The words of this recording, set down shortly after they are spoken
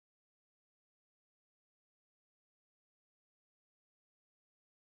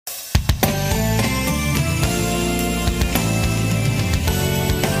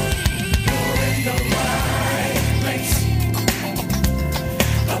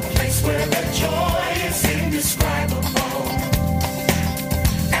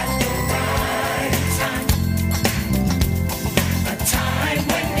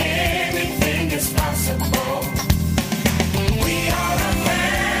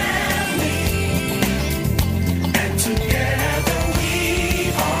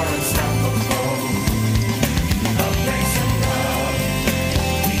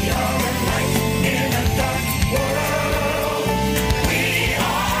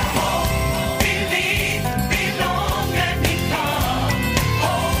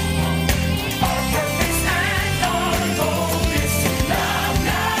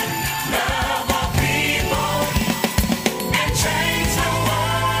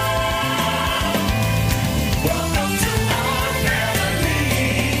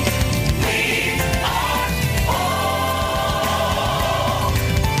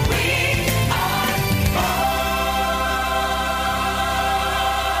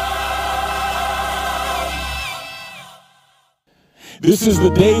This is the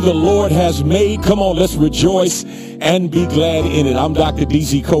day the Lord has made. Come on, let's rejoice and be glad in it. I'm Dr.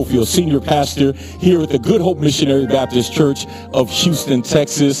 D.Z. Cofield, Senior Pastor here at the Good Hope Missionary Baptist Church of Houston,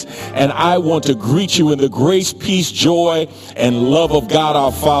 Texas. And I want to greet you in the grace, peace, joy, and love of God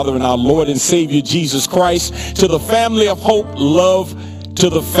our Father and our Lord and Savior Jesus Christ. To the family of hope, love to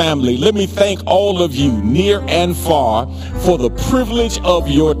the family. Let me thank all of you near and far for the privilege of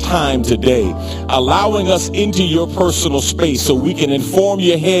your time today, allowing us into your personal space so we can inform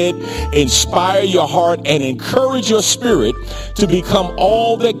your head, inspire your heart, and encourage your spirit to become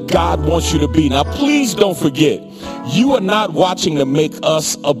all that God wants you to be. Now, please don't forget, you are not watching to make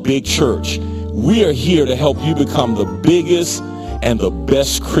us a big church. We are here to help you become the biggest and the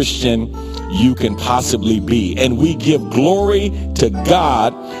best Christian you can possibly be. And we give glory to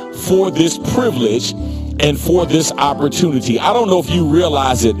God for this privilege and for this opportunity. I don't know if you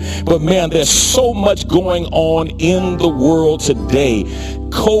realize it, but man, there's so much going on in the world today.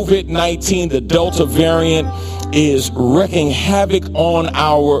 COVID-19, the Delta variant, is wreaking havoc on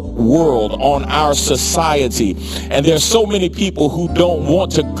our world, on our society. And there's so many people who don't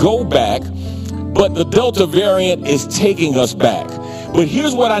want to go back, but the Delta variant is taking us back. But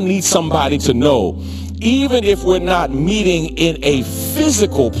here's what I need somebody to know. Even if we're not meeting in a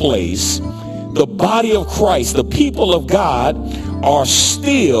physical place, the body of Christ, the people of God, are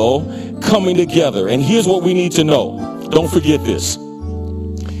still coming together. And here's what we need to know. Don't forget this.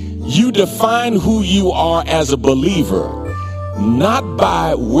 You define who you are as a believer, not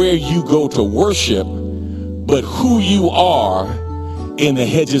by where you go to worship, but who you are in the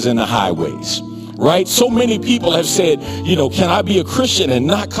hedges and the highways. Right? So many people have said, can I be a Christian and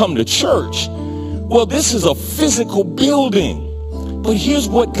not come to church? Well, this is a physical building. But here's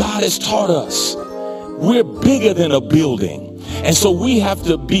what God has taught us. We're bigger than a building. And so we have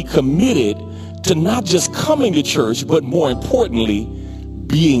to be committed to not just coming to church, but more importantly,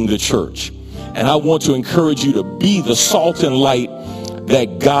 being the church. And I want to encourage you to be the salt and light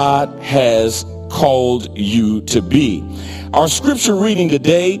that God has called you to be. Our scripture reading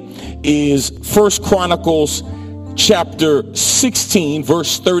today is 1 Chronicles chapter 16,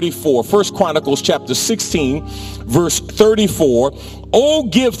 verse 34. 1 Chronicles chapter 16, verse 34. Oh,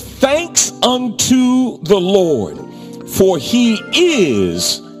 give thanks unto the Lord, for he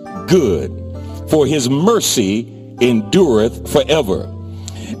is good, for his mercy endureth forever.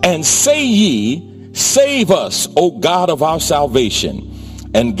 And say ye, save us, O God of our salvation,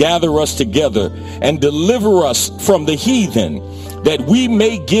 and gather us together and deliver us from the heathen, that we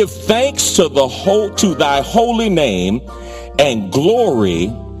may give thanks to thy holy name and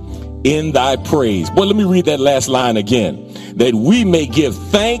glory in thy praise. Well, let me read that last line again. That we may give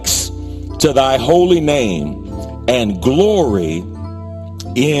thanks to thy holy name and glory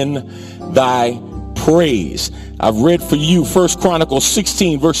in thy praise. I've read for you 1 Chronicles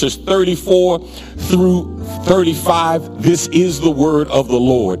 16 verses 34 through 35. This is the word of the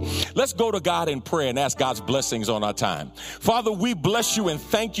Lord. Let's go to God in prayer and ask God's blessings on our time. Father, we bless you and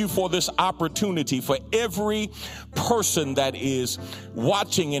thank you for this opportunity, for every person that is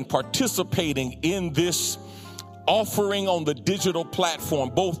watching and participating in this offering on the digital platform,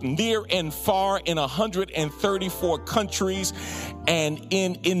 both near and far, in 134 countries and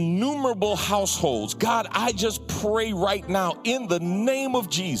in innumerable households. God, I just pray right now in the name of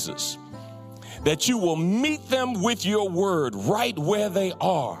Jesus that you will meet them with your word right where they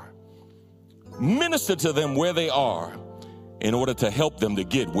are. Minister to them where they are in order to help them to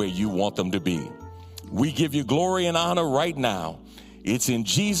get where you want them to be. We give you glory and honor right now. It's in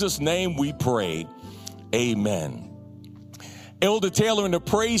Jesus' name we pray. Amen. Elder Taylor and the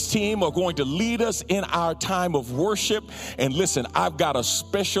praise team are going to lead us in our time of worship. And listen, I've got a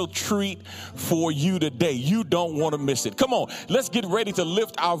special treat for you today. You don't want to miss it. Come on, let's get ready to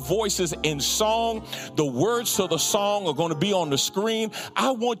lift our voices in song. The words to the song are going to be on the screen.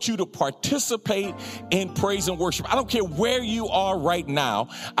 I want you to participate in praise and worship. I don't care where you are right now.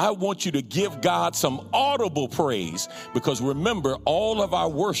 I want you to give God some audible praise, because remember, all of our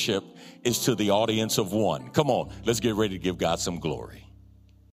worship is to the audience of one. Come on, let's get ready to give God some glory.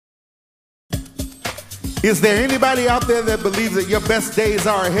 Is there anybody out there that believes that your best days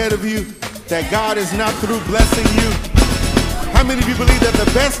are ahead of you, that God is not through blessing you? How many of you believe that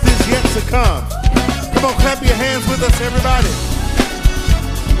the best is yet to come? Come on, clap your hands with us, everybody.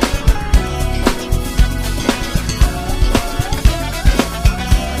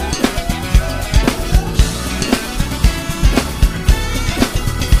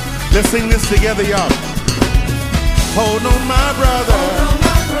 Let's sing this together, y'all. Hold on, my brother. Hold on,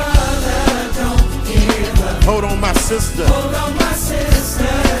 my brother. Don't give up. Hold on, my sister. Hold on, my sister.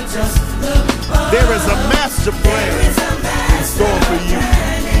 Just look up. There is a master plan in store for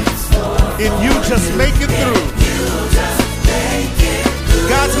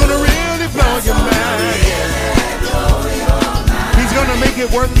make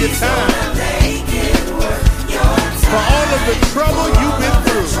it worth your time. For all of the trouble you've been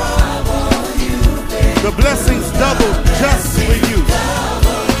through. The blessings doubled just for you.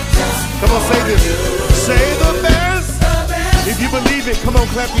 Come on, say this. Say the best. If you believe it, come on,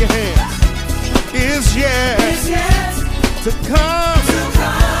 clap your hands. Is yet to come.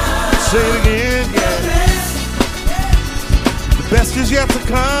 Say it again, yeah. The best is yet to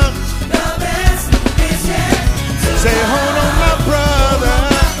come. Say, hold on, my brother.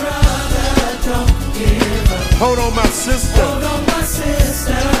 Hold on, my sister.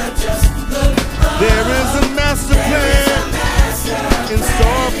 There is a master plan in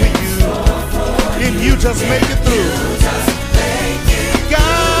store for you. If you just make it through,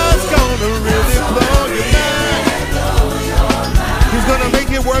 God's gonna really blow your mind. He's gonna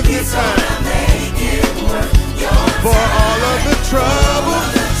make it worth your time. For all of the trouble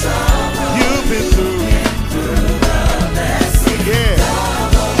you've been through. Yeah.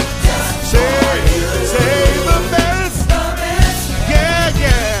 Say the best. Yeah,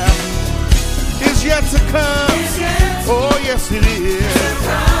 yeah. Is yet to come. Oh, yes, it is.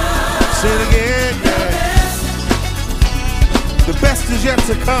 Say it again, yeah. The best is yet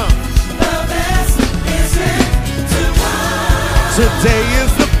to come. Today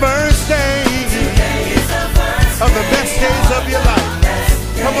is the first day of the best days of your life.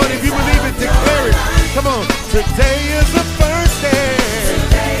 Come on, if you believe it, declare it. Come on. Today is the first day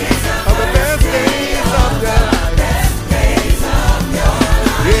of the best days of your life.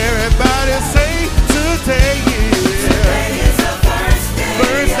 Everybody say today is the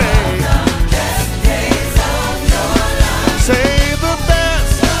first day. Say the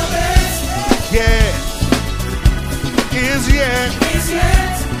best. Yeah. Is yet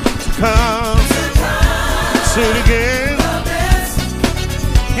to come. Say it again.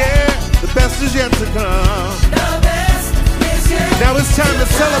 Yeah, the best is yet to come. Now it's time to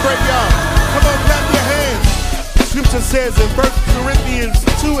celebrate, y'all. Come on, clap your hands. Scripture says in 1 Corinthians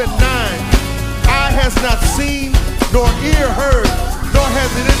 2:9, eye has not seen, nor ear heard, nor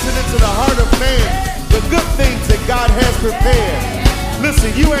has it entered into the heart of man the good things that God has prepared. Listen,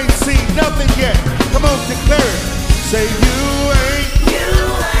 you ain't seen nothing yet. Come on, declare it. Say you ain't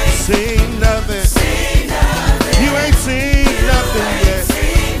seen nothing. You ain't seen nothing yet.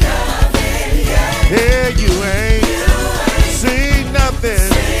 Yeah, you ain't seen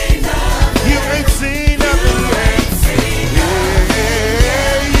nothing. You ain't seen nothing yet.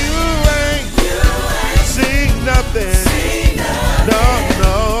 Yeah, you ain't seen nothing. No,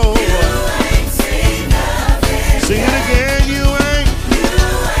 no. Sing it again. You ain't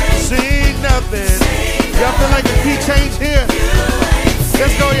seen nothing. Y'all feel like a key change here?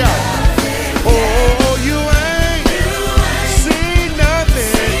 Let's go, y'all. Oh, you ain't seen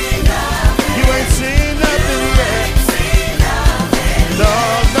nothing. You ain't seen nothing yet. No,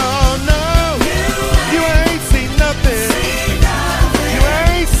 no, no. You ain't seen nothing. You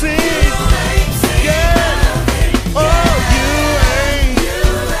ain't seen. Yeah. Oh, you ain't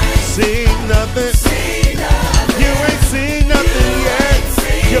seen nothing. You ain't seen nothing yet.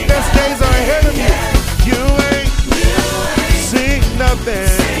 Your best days are ahead of you. You ain't seen nothing.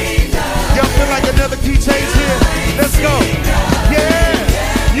 Y'all feel like another key change here? Let's go. Yeah.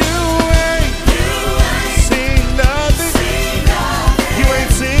 You ain't seen nothing. You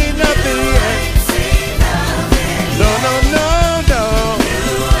ain't seen nothing yet. No, no, no, no.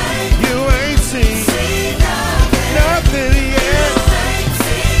 You ain't seen nothing yet.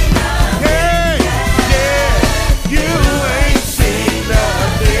 Yeah, yeah. You ain't seen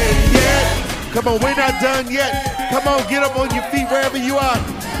nothing yet. Come on, we're not done yet. Come on, get up on your feet wherever you are.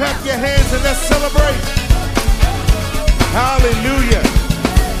 Clap your hands and let's celebrate. Hallelujah.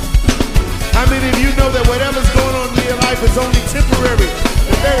 How many of you know that whatever's going on in your life is only temporary?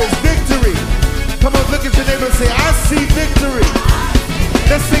 That there is victory. Come on, look at your neighbor and say, I see victory.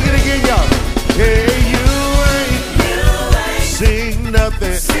 Let's sing it again, y'all. Hey, you ain't seen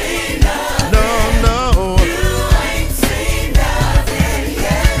nothing. No, no. You ain't seen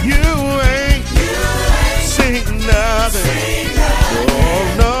nothing. Oh,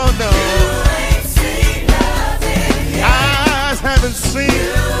 no, no. Eyes haven't seen.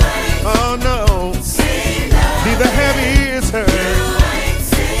 Oh, no. Neither have ears heard.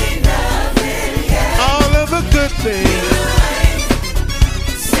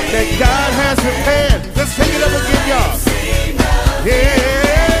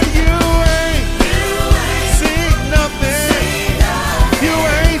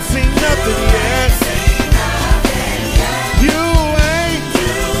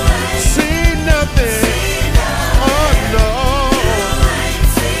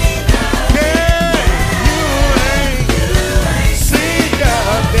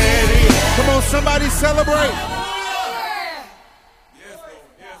 somebody celebrate?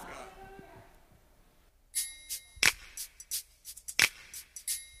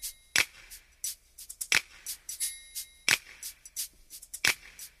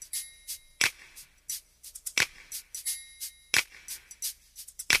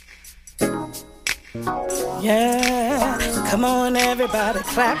 Yeah, come on everybody,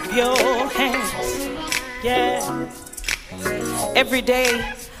 clap your hands. Yeah, every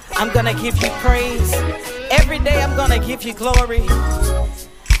day I'm gonna give you praise. Every day I'm gonna give you glory.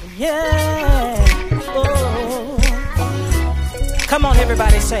 Yeah, oh. Come on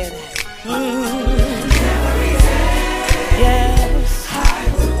everybody, say it. Yes, I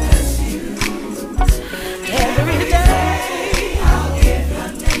will bless you. Every day I'll give your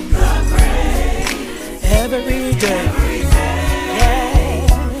name the praise. Every day.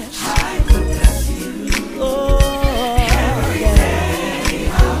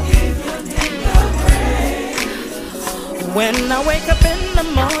 When I wake up in the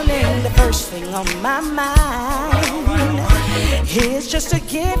morning, the first thing on my mind is just to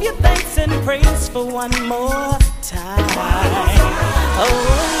give you thanks and praise for one more time. Oh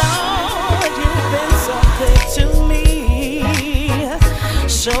Lord, you've been so good to me,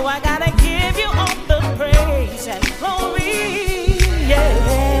 so I gotta give you all the praise and glory. Yeah.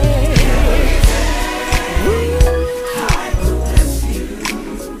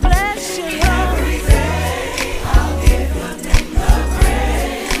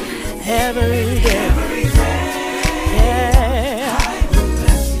 Every day, yeah. I will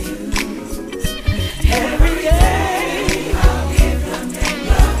bless you. Every day, I'll give your name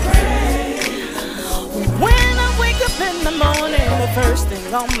the praise. When I wake up in the morning, the first thing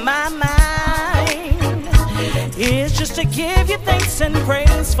on my mind is just to give you thanks and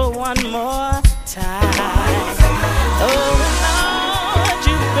praise for one more time. Oh Lord,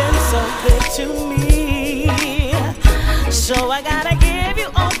 you've been so good to me, so I gotta give you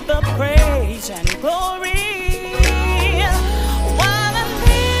all the praise and glory. While I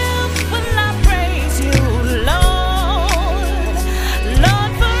live, will I praise you, Lord,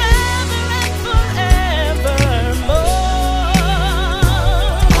 Lord, forever and forevermore.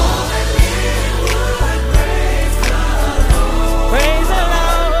 While I live, will I praise the Lord, praise the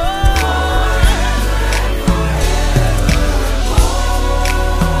Lord,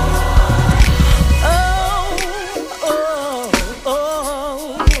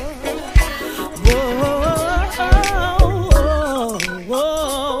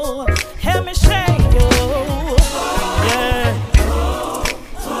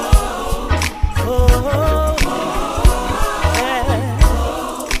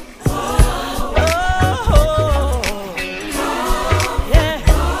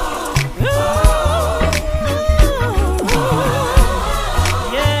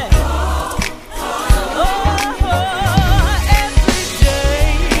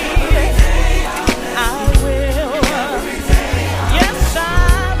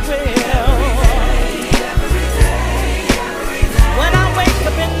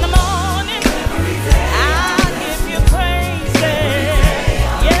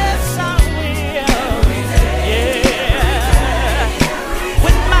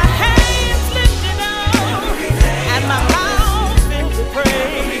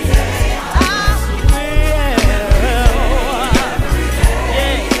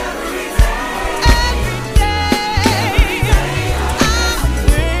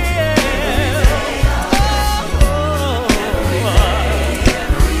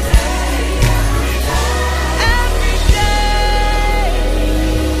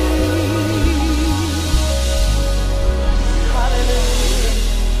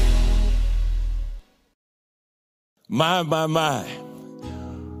 My.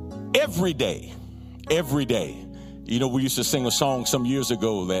 Every day. You know, we used to sing a song some years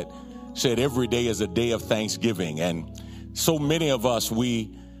ago that said every day is a day of thanksgiving. And so many of us,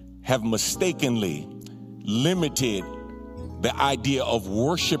 we have mistakenly limited the idea of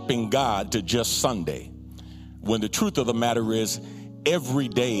worshiping God to just Sunday, when the truth of the matter is every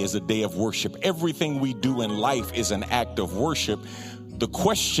day is a day of worship. Everything we do in life is an act of worship. The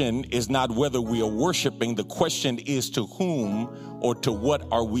question is not whether we are worshiping. The question is to whom or to what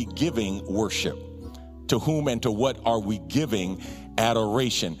are we giving worship? To whom and to what are we giving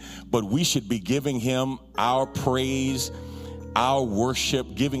adoration? But we should be giving him our praise, our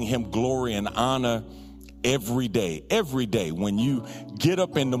worship, giving him glory and honor every day. Every day when you get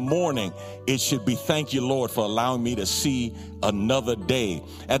up in the morning, it should be thank you, Lord, for allowing me to see another day.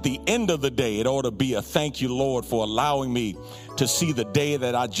 At the end of the day, it ought to be a thank you, Lord, for allowing me to see the day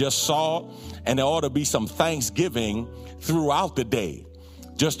that I just saw. And there ought to be some thanksgiving throughout the day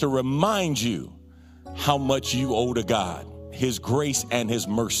just to remind you how much you owe to God, his grace and his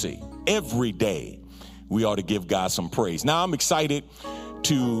mercy. Every day we ought to give God some praise. Now I'm excited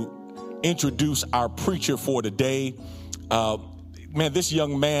to introduce our preacher for today. This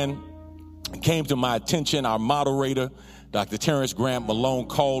young man came to my attention. Our moderator, Dr. Terrence Grant Malone,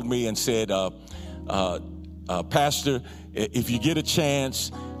 called me and said, Pastor, if you get a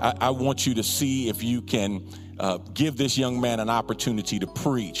chance, I want you to see if you can give this young man an opportunity to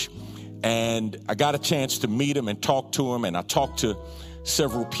preach. And I got a chance to meet him and talk to him, and I talked to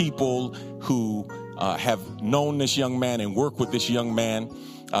several people who have known this young man and work with this young man.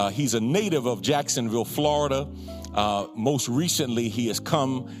 He's a native of Jacksonville, Florida. Most recently, he has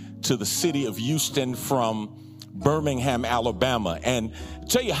come to the city of Houston from Birmingham, Alabama. And I'll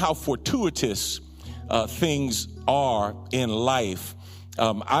tell you how fortuitous things are in life.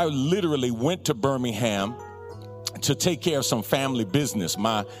 I literally went to Birmingham to take care of some family business.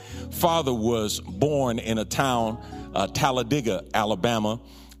 My father was born in a town, Talladega, Alabama,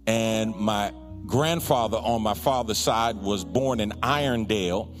 and my grandfather on my father's side was born in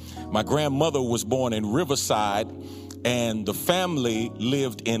Irondale. My grandmother was born in Riverside, and the family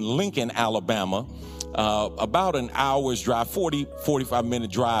lived in Lincoln, Alabama, about an hour's drive,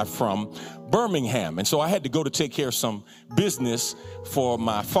 45-minute drive from Birmingham. And so I had to go to take care of some business for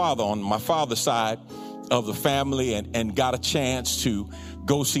my father on my father's side of the family, and got a chance to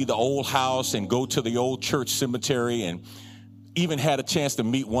go see the old house and go to the old church cemetery, and even had a chance to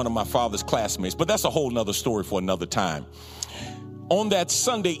meet one of my father's classmates. But that's a whole nother story for another time. On that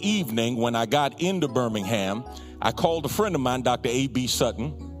Sunday evening, when I got into Birmingham, I called a friend of mine, Dr. A.B.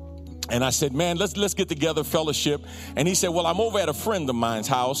 Sutton, and I said, man, let's get together, fellowship. And he said, well, I'm over at a friend of mine's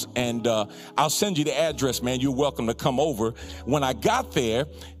house, and I'll send you the address, man. You're welcome to come over. When I got there,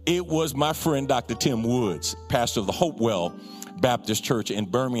 it was my friend, Dr. Tim Woods, pastor of the Hopewell Baptist Church in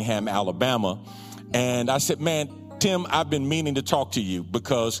Birmingham, Alabama. And I said, man, Tim, I've been meaning to talk to you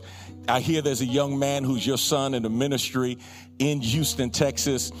because I hear there's a young man who's your son in the ministry in Houston,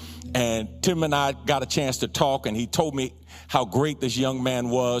 Texas. And Tim and I got a chance to talk, and he told me how great this young man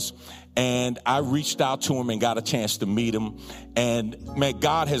was. And I reached out to him and got a chance to meet him. And man,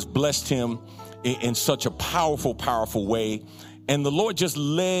 God has blessed him in such a powerful, powerful way. And the Lord just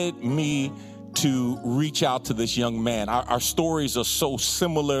led me to reach out to this young man. Our stories are so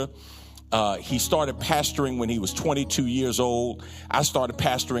similar. He started pastoring when he was 22 years old. I started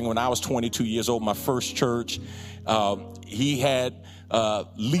pastoring when I was 22 years old, my first church. He had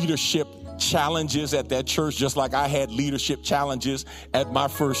leadership challenges at that church, just like I had leadership challenges at my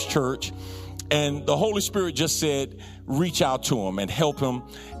first church. And the Holy Spirit just said, reach out to him and help him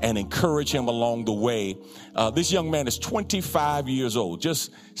and encourage him along the way. This young man is 25 years old,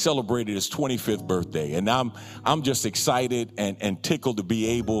 just celebrated his 25th birthday. And I'm just excited and tickled to be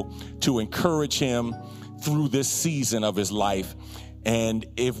able to encourage him through this season of his life. And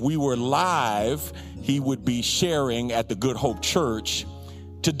if we were live, he would be sharing at the Good Hope Church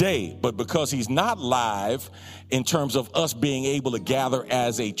today. But because he's not live in terms of us being able to gather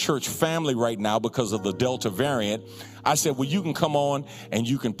as a church family right now because of the Delta variant, I said, well, you can come on and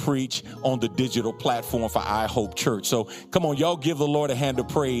you can preach on the digital platform for I Hope Church. So come on, y'all, give the Lord a hand of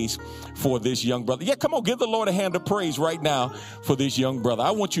praise for this young brother. Yeah, come on, give the Lord a hand of praise right now for this young brother.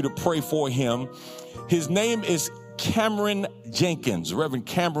 I want you to pray for him. His name is Cameron Jenkins, Reverend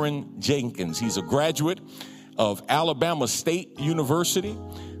Cameron Jenkins. He's a graduate of Alabama State University.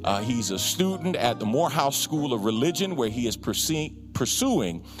 He's a student at the Morehouse School of Religion, where he is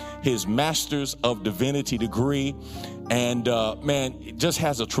pursuing his Master's of Divinity degree. And man, just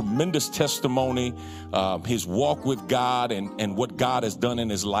has a tremendous testimony, his walk with God and what God has done in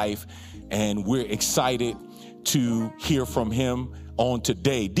his life. And we're excited to hear from him on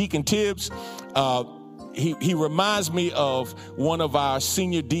today. Deacon Tibbs, he reminds me of one of our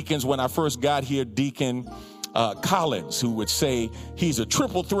senior deacons when I first got here, Deacon Collins, who would say he's a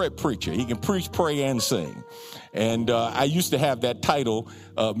triple threat preacher. He can preach, pray, and sing. And I used to have that title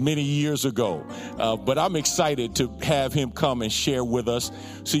many years ago. But I'm excited to have him come and share with us.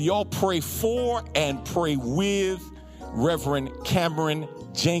 So y'all pray for and pray with Reverend Cameron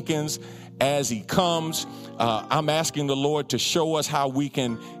Jenkins as he comes. I'm asking the Lord to show us how we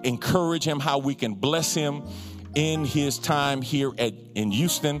can encourage him, how we can bless him in his time here in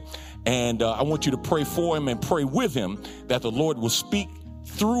Houston. And I want you to pray for him and pray with him that the Lord will speak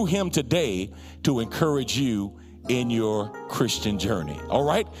through him today to encourage you in your Christian journey. All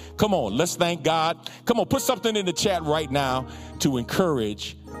right? Come on, let's thank God. Come on, put something in the chat right now to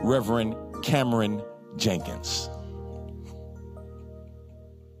encourage Reverend Cameron Jenkins.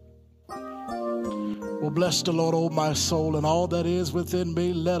 Well, bless the Lord, O my soul, and all that is within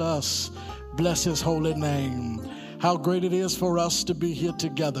me. Let us bless his holy name. How great it is for us to be here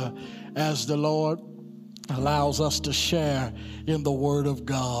together as the Lord allows us to share in the word of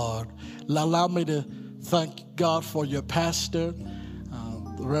God. Allow me to thank God for your pastor,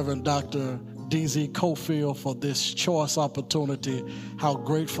 the Reverend Dr. D.Z. Cofield, for this choice opportunity. How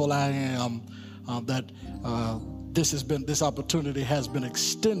grateful I am that this opportunity has been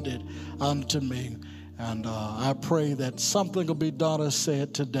extended unto me. And I pray that something will be done or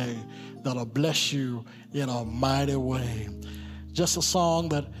said today that'll bless you in a mighty way. Just a song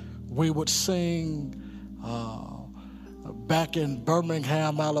that we would sing back in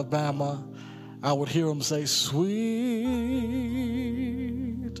Birmingham, Alabama. I would hear them say, "Sweet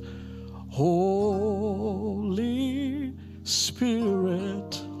Holy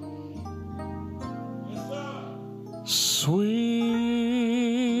Spirit, sweet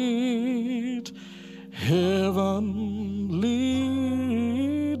heavenly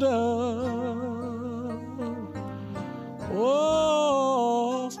dove,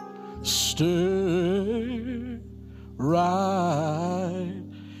 oh, stay right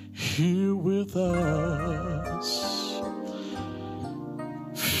here with us,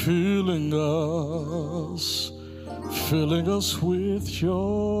 filling us with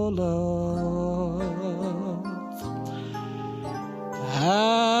your love.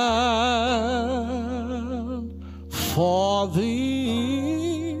 And for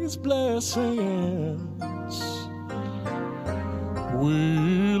these blessings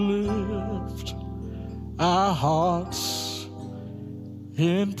we lift our hearts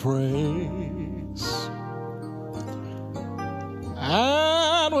in praise,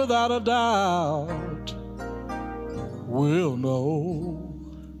 and without a doubt we'll know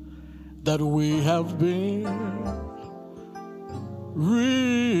that we have been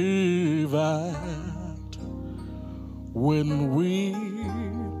revived when we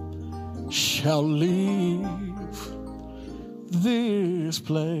shall leave this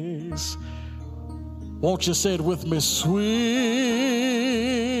place. Won't you say it with me? Sweet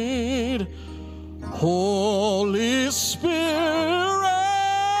Holy Spirit,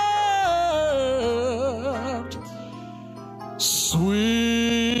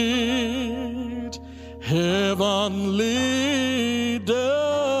 sweet heavenly dove,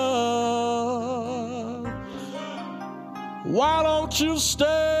 why don't you stay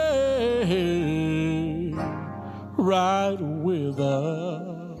right with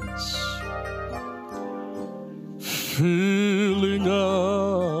us, filling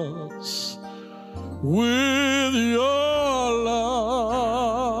us with your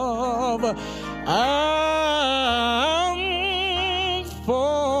love, and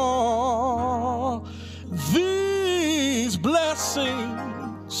for these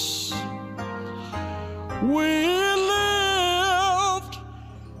blessings we lift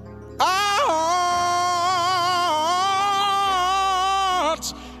our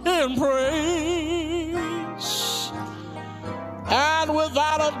hearts in praise, and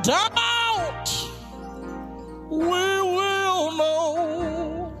without a doubt we will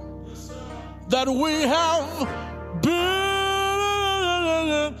know that we have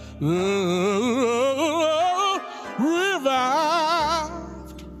been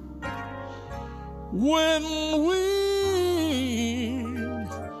revived when we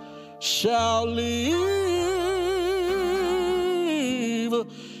shall leave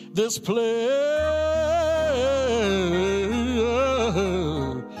this place.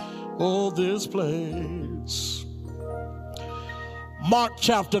 Oh, this place. Mark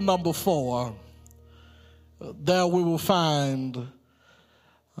chapter number 4. There we will find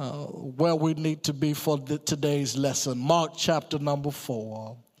where we need to be for today's lesson. Mark chapter number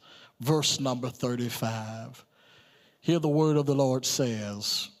 4, verse number 35. Here the word of the Lord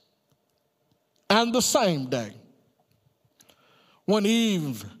says, "And the same day, when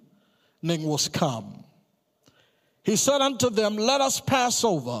evening was come, he said unto them, Let us pass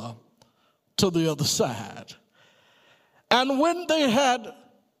over to the other side. And when they had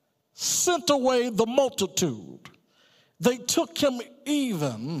sent away the multitude, they took him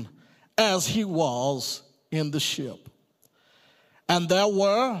even as he was in the ship. And there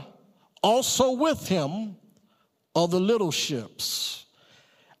were also with him other little ships.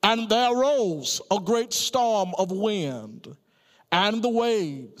 And there rose a great storm of wind, and the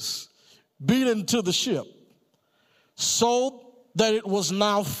waves beat into the ship, so that it was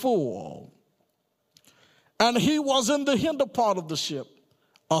now full. And he was in the hinder part of the ship,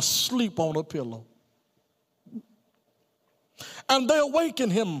 asleep on a pillow. And they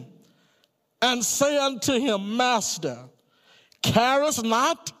awakened him and say unto him, Master, carest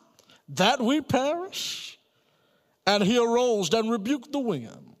not that we perish? And he arose and rebuked the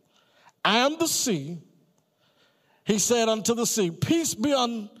wind and the sea. He said unto the sea, peace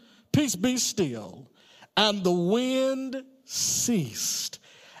be still. And the wind ceased,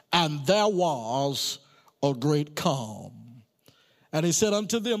 and there was a great calm. And he said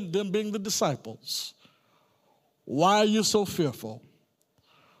unto them being the disciples, why are you so fearful?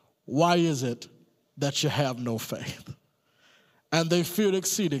 Why is it that you have no faith? And they feared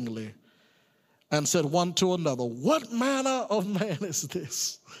exceedingly and said one to another, what manner of man is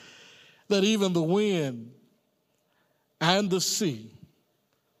this, that even the wind and the sea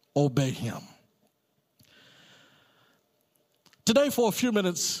obey him? Today, for a few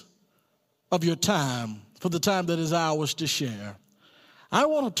minutes of your time, for the time that is ours to share, I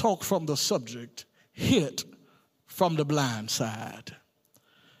want to talk from the subject, hit from the blind side.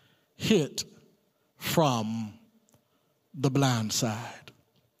 Hit from the blind side.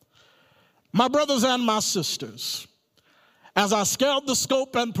 My brothers and my sisters, as I scaled the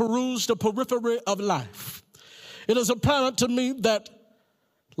scope and perused the periphery of life, it is apparent to me that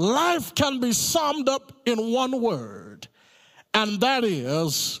life can be summed up in one word, and that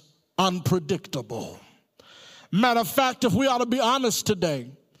is unpredictable. Matter of fact, if we ought to be honest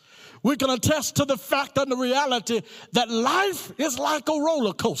today, we can attest to the fact and the reality that life is like a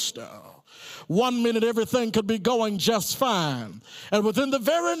roller coaster. 1 minute, everything could be going just fine. And within the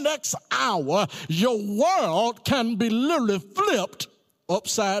very next hour, your world can be literally flipped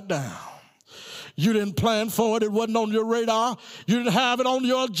upside down. You didn't plan for it. It wasn't on your radar. You didn't have it on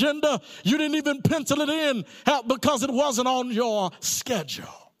your agenda. You didn't even pencil it in because it wasn't on your schedule.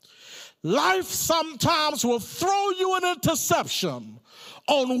 Life sometimes will throw you an interception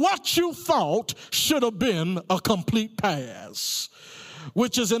on what you thought should have been a complete pass,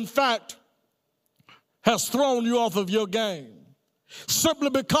 which is in fact has thrown you off of your game, simply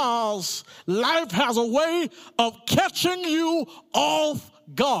because life has a way of catching you off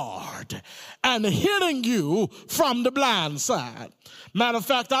guard and hitting you from the blind side. Matter of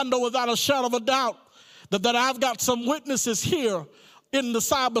fact, I know without a shadow of a doubt that I've got some witnesses here in the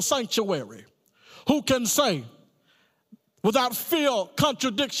cyber sanctuary who can say, without fear,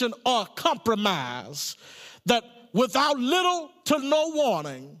 contradiction, or compromise, that without little to no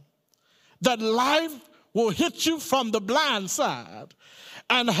warning, that life will hit you from the blind side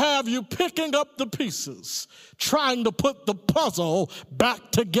and have you picking up the pieces, trying to put the puzzle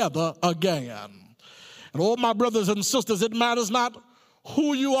back together again. And oh, my brothers and sisters, it matters not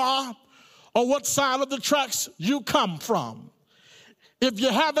who you are or what side of the tracks you come from. If you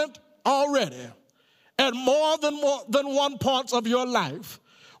haven't already, at more than one point of your life,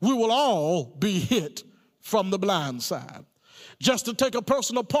 we will all be hit from the blind side. Just to take a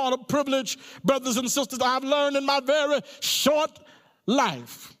personal part of privilege, brothers and sisters, I've learned in my very short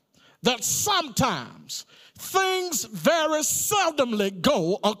life that sometimes things very seldomly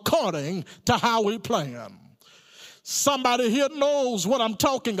go according to how we plan. Somebody here knows what I'm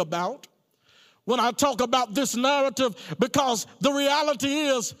talking about when I talk about this narrative, because the reality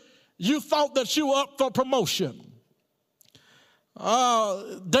is you thought that you were up for promotion.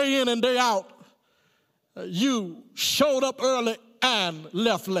 Day in and day out, you showed up early and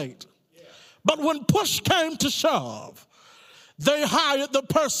left late. But when push came to shove, they hired the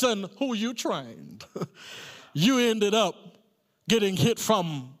person who you trained. You ended up getting hit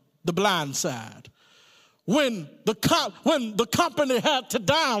from the blind side. When the company had to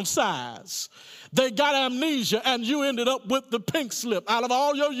downsize, they got amnesia and you ended up with the pink slip. Out of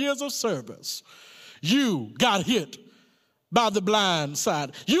all your years of service, you got hit by the blind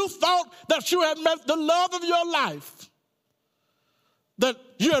side. You thought that you had met the love of your life, that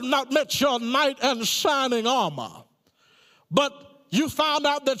you had not met your knight and shining armor, but you found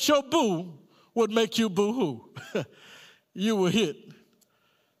out that your boo would make you boo-hoo. You were hit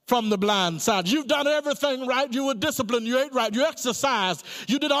from the blind side. You've done everything right. You were disciplined. You ate right. You exercised.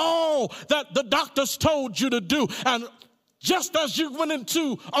 You did all that the doctors told you to do. And just as you went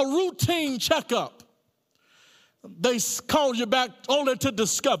into a routine checkup, they called you back only to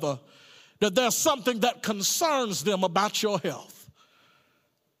discover that there's something that concerns them about your health.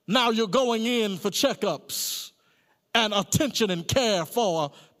 Now you're going in for checkups and attention and care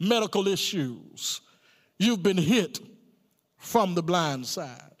for medical issues. You've been hit from the blind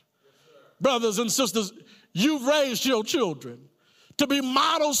side. Brothers and sisters, you've raised your children to be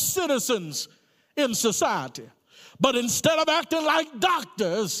model citizens in society. But instead of acting like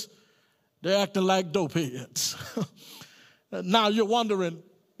doctors, they're acting like dopeheads. Now you're wondering,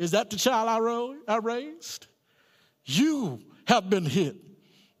 is that the child I raised? You have been hit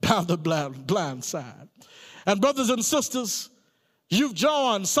by the blind side. And brothers and sisters,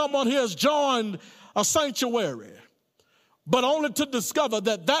 Someone here has joined a sanctuary, but only to discover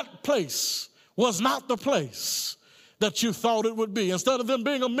that that place was not the place that you thought it would be. Instead of them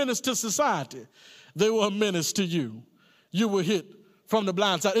being a menace to society, they were a menace to you. You were hit from the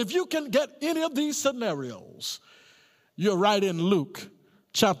blind side. If you can get any of these scenarios, you're right in Luke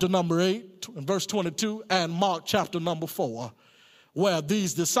chapter number 8, verse 22, and Mark chapter number 4, where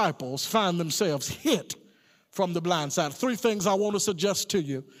these disciples find themselves hit from the blind side. Three things I want to suggest to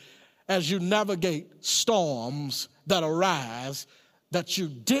you as you navigate storms that arise that you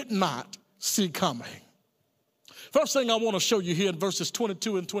did not see coming. First thing I want to show you here in verses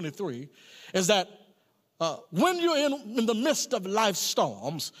 22 and 23 is that when you're in the midst of life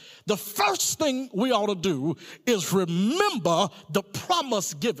storms, the first thing we ought to do is remember the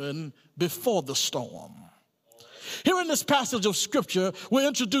promise given before the storm. Here in this passage of Scripture, we're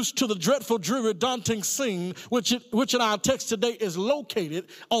introduced to the dreadful, dreary, daunting scene, which in our text today is located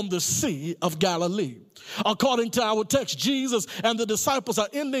on the Sea of Galilee. According to our text, Jesus and the disciples are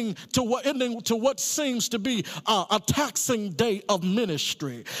ending to what seems to be a taxing day of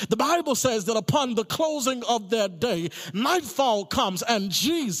ministry. The Bible says that upon the closing of their day, nightfall comes, and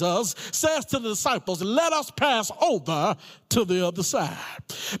Jesus says to the disciples, "Let us pass over to the other side."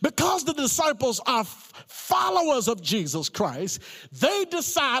 Because the disciples are followers of Jesus Christ, they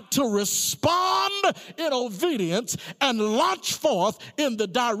decide to respond in obedience and launch forth in the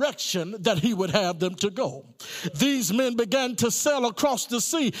direction that he would have them to go. These men began to sail across the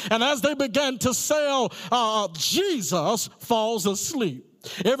sea, and as they began to sail, Jesus falls asleep.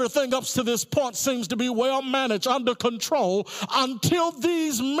 Everything up to this point seems to be well managed, under control, until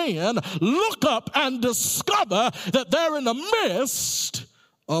these men look up and discover that they're in the midst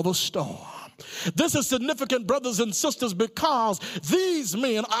of a storm. This is significant, brothers and sisters, because these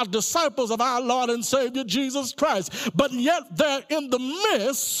men are disciples of our Lord and Savior Jesus Christ, but yet they're in the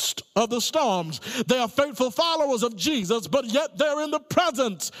midst of the storms. They are faithful followers of Jesus, but yet they're in the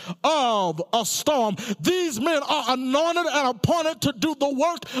presence of a storm. These men are anointed and appointed to do the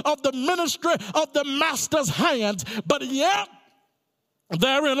work of the ministry of the Master's hands, but yet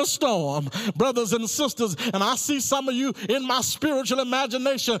they're in a storm, brothers and sisters, and I see some of you in my spiritual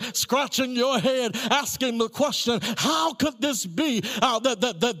imagination scratching your head, asking the question, how could this be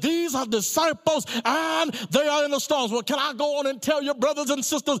that these are disciples and they are in the storms? Well, can I go on and tell you, brothers and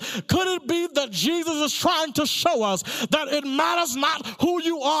sisters, could it be that Jesus is trying to show us that it matters not who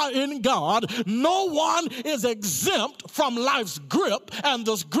you are in God? No one is exempt from life's grip and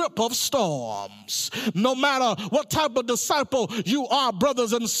this grip of storms. No matter what type of disciple you are,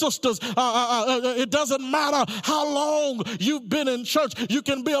 brothers and sisters, it doesn't matter how long you've been in church. You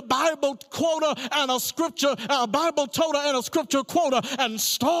can be a Bible quoter and a Bible toter and a scripture quoter, and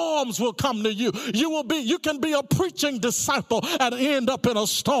storms will come to you. You can be a preaching disciple and end up in a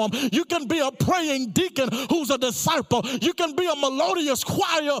storm. You can be a praying deacon who's a disciple. You can be a melodious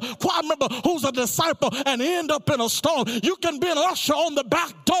choir member who's a disciple and end up in a storm. You can be an usher on the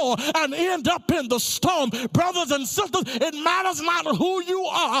back door and end up in the storm. Brothers and sisters, it matters not who you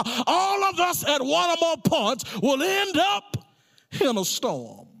are. All of us at one or more points will end up in a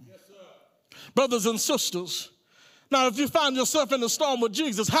storm. Yes, sir. Brothers and sisters, now if you find yourself in a storm with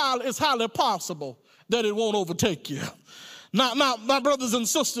Jesus, it's highly possible that it won't overtake you. Now, brothers and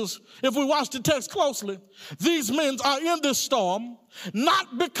sisters, if we watch the text closely, these men are in this storm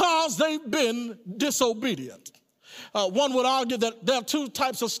not because they've been disobedient. One would argue that there are two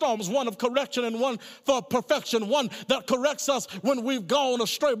types of storms, one of correction and one for perfection, one that corrects us when we've gone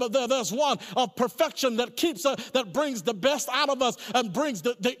astray, but there's one of perfection that keeps us, that brings the best out of us and brings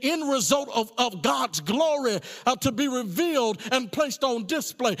the end result of God's glory to be revealed and placed on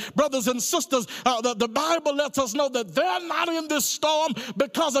display. Brothers and sisters, the Bible lets us know that they're not in this storm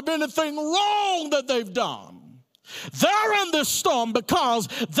because of anything wrong that they've done. They're in this storm because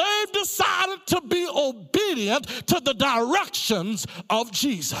they've decided to be obedient to the directions of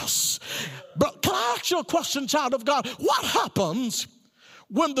Jesus. But can I ask you a question, child of God? What happens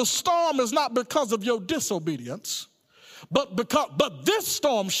when the storm is not because of your disobedience, but this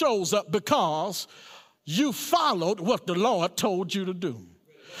storm shows up because you followed what the Lord told you to do?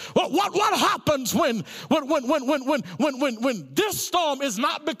 What happens when this storm is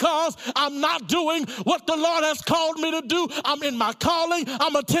not because I'm not doing what the Lord has called me to do? I'm in my calling.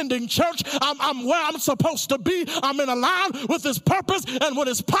 I'm attending church. I'm where I'm supposed to be. I'm in a line with His purpose and with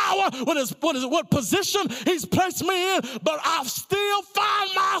His power, what position He's placed me in. But I still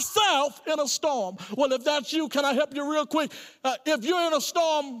find myself in a storm. Well, if that's you, can I help you real quick? If you're in a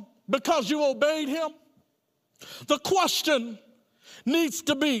storm because you obeyed Him, the question needs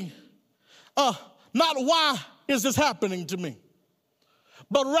to be not why is this happening to me,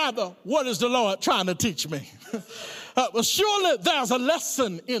 but rather, what is the Lord trying to teach me? Well, surely there's a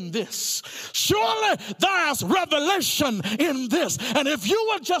lesson in this. Surely there's revelation in this. And if you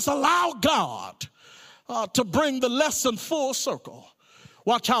would just allow God to bring the lesson full circle,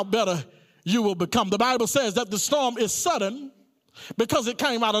 watch how better you will become. The Bible says that the storm is sudden because it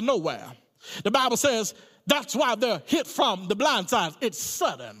came out of nowhere. The Bible says that's why they're hit from the blind side. It's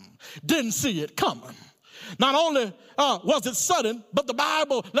sudden. Didn't see it coming. Not only was it sudden, but the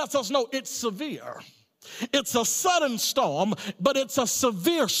Bible lets us know it's severe. It's a sudden storm, but it's a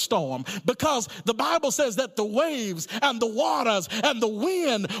severe storm because the Bible says that the waves and the waters and the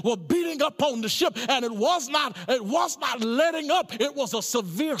wind were beating up on the ship, and it was not letting up. It was a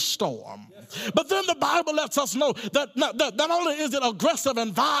severe storm. But then the Bible lets us know that not only is it aggressive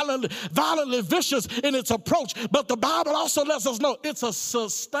and violently vicious in its approach, but the Bible also lets us know it's a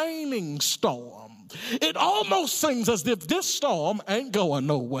sustaining storm. It almost seems as if this storm ain't going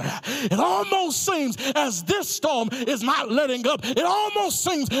nowhere. It almost seems as this storm is not letting up. It almost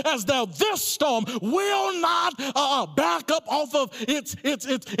seems as though this storm will not back up off of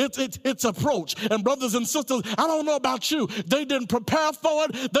its approach. And brothers and sisters, I don't know about you. They didn't prepare for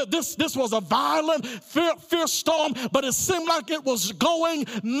it. That this was a violent, fierce storm, but it seemed like it was going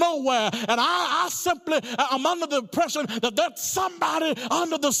nowhere. And I'm under the impression that there's somebody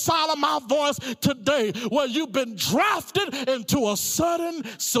under the sound of my voice today where you've been drafted into a sudden,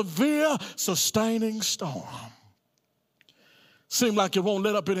 severe, sustaining storm. Seems like it won't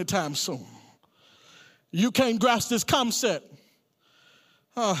let up anytime soon. You can't grasp this concept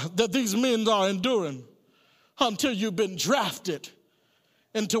that these men are enduring until you've been drafted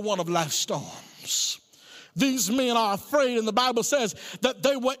into one of life's storms. These men are afraid, and the Bible says that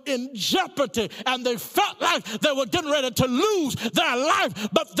they were in jeopardy and they felt like they were getting ready to lose their life.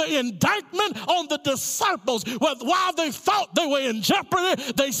 But the indictment on the disciples was while they thought they were in jeopardy,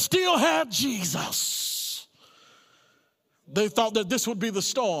 they still had Jesus. They thought that this would be the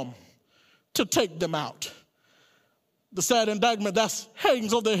storm to take them out. The sad indictment that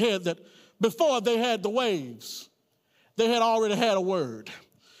hangs on their head that before they had the waves, they had already had a word.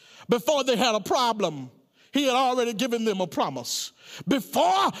 Before they had a problem, He had already given them a promise.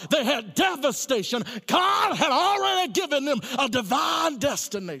 Before they had devastation, God had already given them a divine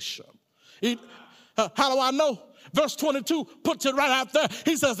destination. How do I know? Verse 22 puts it right out there.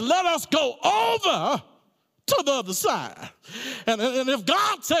 He says, let us go over to the other side. And if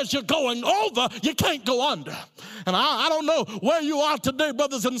God says you're going over, you can't go under. And I don't know where you are today,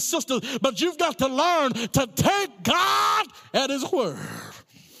 brothers and sisters, but you've got to learn to take God at His word.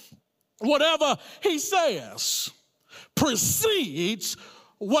 Whatever He says precedes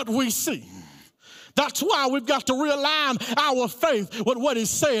what we see. That's why we've got to realign our faith with what He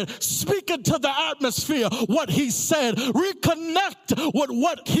said. Speak into the atmosphere what He said. Reconnect with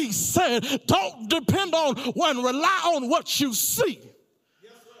what He said. Don't depend on and rely on what you see.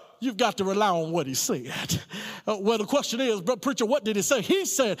 You've got to rely on what He said. Well, the question is, but preacher, what did He say? He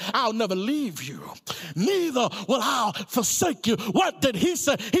said, I'll never leave you. Neither will I forsake you. What did He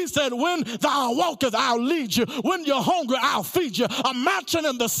say? He said, when thou walkest, I'll lead you. When you're hungry, I'll feed you. A mansion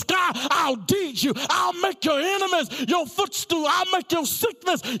in the sky, I'll deed you. I'll make your enemies your footstool. I'll make your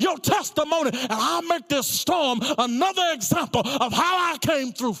sickness your testimony. And I'll make this storm another example of how I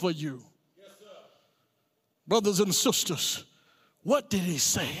came through for you. Yes, sir. Brothers and sisters, what did He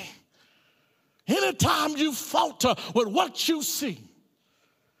say? Anytime you falter with what you see,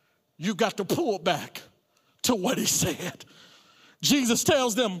 you got to pull back to what He said. Jesus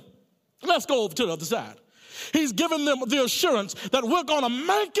tells them, let's go over to the other side. He's giving them the assurance that we're going to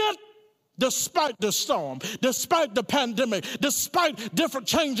make it despite the storm, despite the pandemic, despite different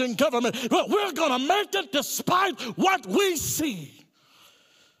changing government. But we're going to make it despite what we see.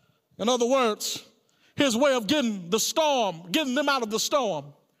 In other words, His way of getting them out of the storm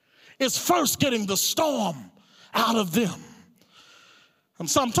is first getting the storm out of them. And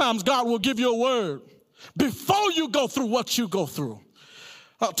sometimes God will give you a word before you go through what you go through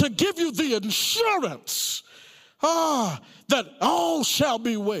to give you the assurance that all shall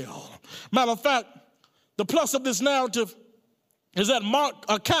be well. Matter of fact, the plus of this narrative is that Mark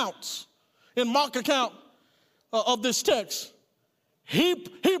account of this text, he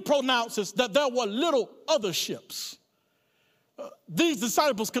pronounces that there were little other ships. These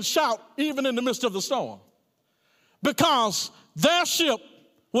disciples could shout even in the midst of the storm because their ship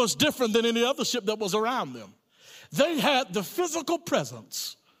was different than any other ship that was around them. They had the physical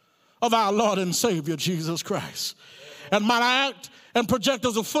presence of our Lord and Savior, Jesus Christ. And might I act and project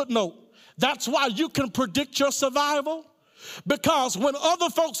as a footnote, that's why you can predict your survival Because when other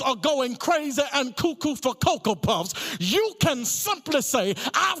folks are going crazy and cuckoo for Cocoa Puffs, you can simply say,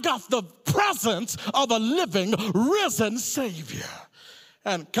 I've got the presence of a living, risen Savior.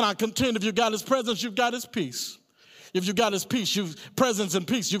 And can I contend, if you've got his presence, you've got his peace. If you've got his peace, presence and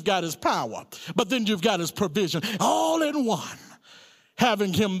peace, you've got his power. But then you've got his provision, all in one.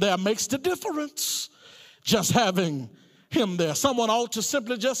 Having him there makes the difference. Just having him there. Someone ought to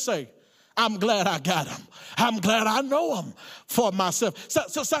simply just say, I'm glad I got him. I'm glad I know him for myself.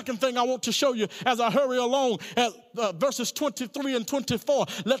 So second thing I want to show you as I hurry along at verses 23 and 24,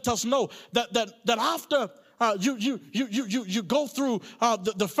 let us know that after you go through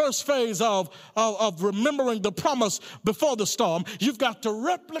the first phase of remembering the promise before the storm, you've got to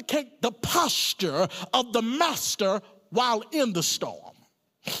replicate the posture of the master while in the storm.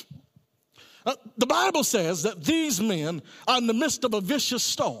 The Bible says that these men are in the midst of a vicious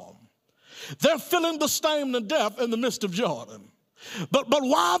storm. They're feeling the stain of death in the midst of Jordan. But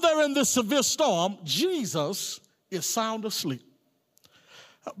while they're in this severe storm, Jesus is sound asleep.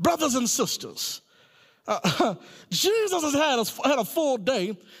 Brothers and sisters, Jesus has had a full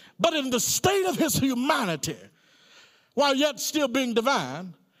day, but in the state of his humanity, while yet still being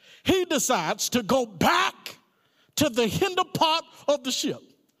divine, he decides to go back to the hinder part of the ship,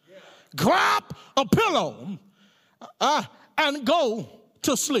 grab a pillow, and go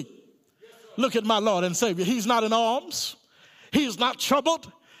to sleep. Look at my Lord and Savior. He's not in arms. He's not troubled.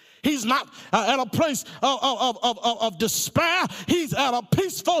 He's not at a place of despair. He's at a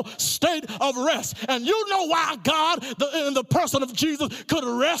peaceful state of rest. And you know why God, in the person of Jesus, could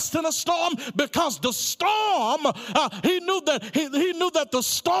rest in a storm? Because the storm, he knew that the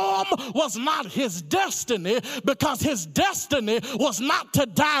storm was not his destiny, because his destiny was not to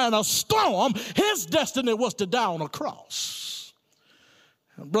die in a storm. His destiny was to die on a cross.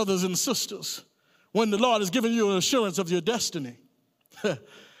 Brothers and sisters, when the Lord has given you an assurance of your destiny,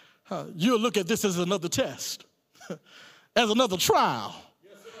 you'll look at this as another test, as another trial,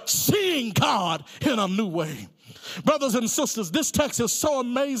 seeing God in a new way. Brothers and sisters, this text is so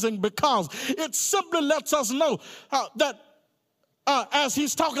amazing because it simply lets us know that as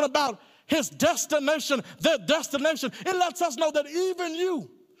he's talking about his destination, their destination, it lets us know that even you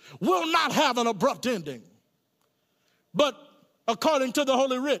will not have an abrupt ending. But according to the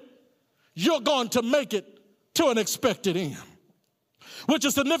Holy Writ, you're going to make it to an expected end, which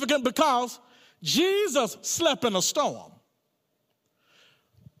is significant because Jesus slept in a storm.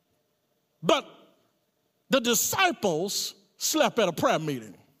 But the disciples slept at a prayer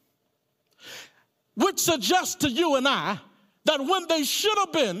meeting, which suggests to you and I that when they should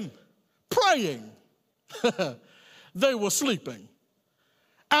have been praying, they were sleeping.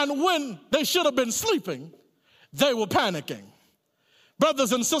 And when they should have been sleeping, they were panicking.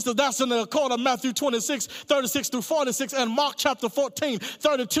 Brothers and sisters, that's in the account of Matthew 26, 36 through 46, and Mark chapter 14,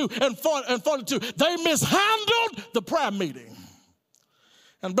 32 and 42. They mishandled the prayer meeting.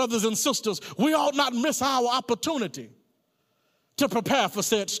 And brothers and sisters, we ought not miss our opportunity to prepare for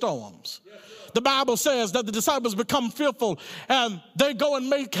said storms. The Bible says that the disciples become fearful and they go and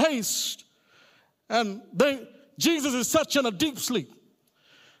make haste. And Jesus is such in a deep sleep,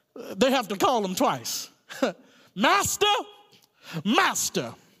 they have to call him twice. Master,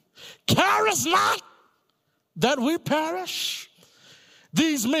 Master, carest not that we perish?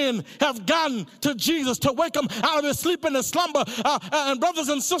 These men have gotten to Jesus to wake him out of his sleep and his slumber. And brothers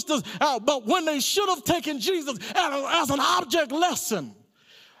and sisters, but when they should have taken Jesus as an object lesson,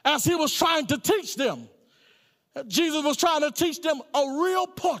 as he was trying to teach them, Jesus was trying to teach them a real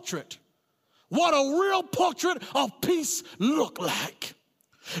portrait. What a real portrait of peace looked like.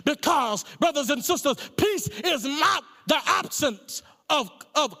 Because, brothers and sisters, peace is not the absence of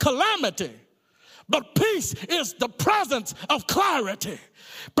calamity, but peace is the presence of clarity.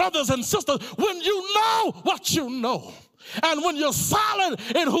 Brothers and sisters, when you know what you know, and when you're solid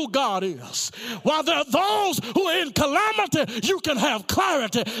in who God is, while there are those who are in calamity, you can have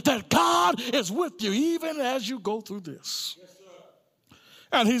clarity that God is with you even as you go through this. Yes, sir.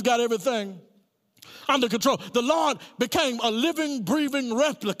 And he's got everything under control. The Lord became a living, breathing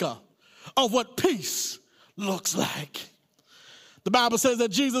replica of what peace looks like. The Bible says that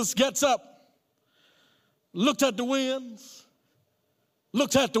Jesus gets up, looked at the winds,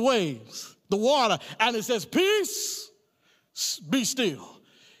 looked at the waves, the water, and it says, peace, be still.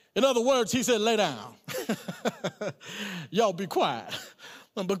 In other words, he said, lay down. Y'all be quiet.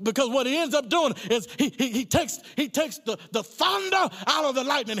 Because what he ends up doing is he takes the thunder out of the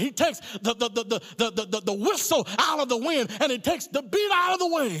lightning. He takes the whistle out of the wind, and he takes the beat out of the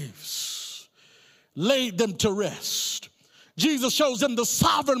waves. Laid them to rest. Jesus shows them the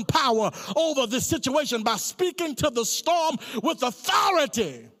sovereign power over this situation by speaking to the storm with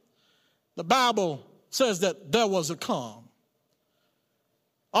authority. The Bible says that there was a calm.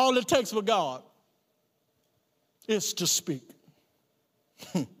 All it takes for God is to speak.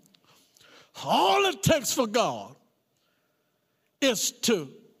 All it takes for God is to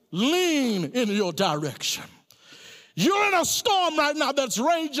lean in your direction. You're in a storm right now that's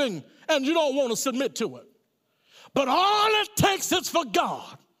raging and you don't want to submit to it. But all it takes is for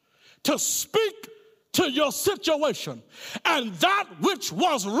God to speak to your situation, and that which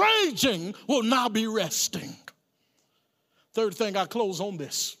was raging will now be resting. Third thing, I close on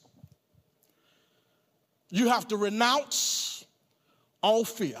this. You have to renounce all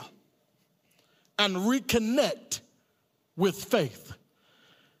fear and reconnect with faith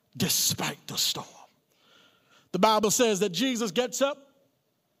despite the storm. The Bible says that Jesus gets up,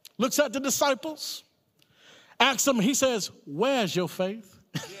 looks at the disciples, asks them, he says, where's your faith?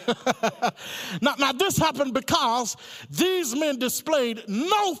 Now this happened because these men displayed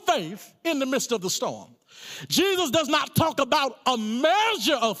no faith in the midst of the storm. Jesus does not talk about a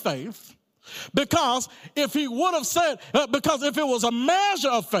measure of faith, because if he would have said, because if it was a measure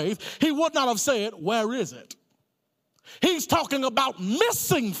of faith, he would not have said, where is it? He's talking about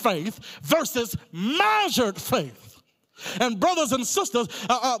missing faith versus measured faith. And brothers and sisters,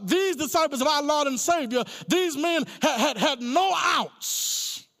 these disciples of our Lord and Savior, these men had no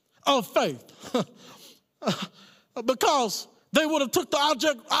ounce of faith because they would have took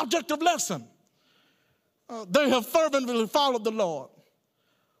the objective lesson. They have fervently followed the Lord.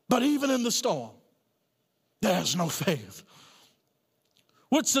 But even in the storm, there's no faith.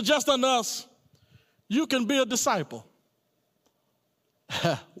 Which suggests unto us, you can be a disciple,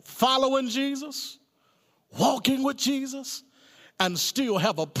 following Jesus, walking with Jesus, and still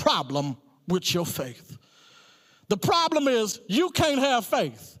have a problem with your faith. The problem is you can't have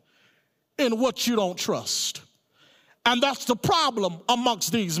faith in what you don't trust. And that's the problem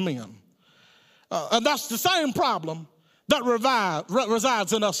amongst these men. And that's the same problem that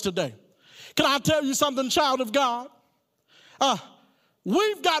resides in us today. Can I tell you something, child of God?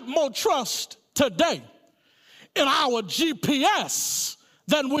 We've got more trust today in our GPS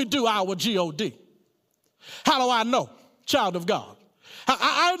than we do our God. How do I know, child of God?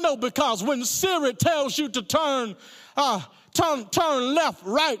 I know because when Siri tells you to turn left,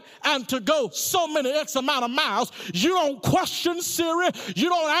 right, and to go so many X amount of miles, you don't question Siri. You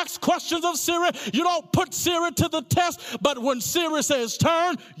don't ask questions of Siri. You don't put Siri to the test. But when Siri says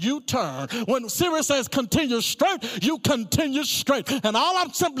turn, you turn. When Siri says continue straight, you continue straight. And all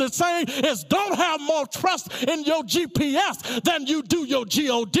I'm simply saying is don't have more trust in your GPS than you do your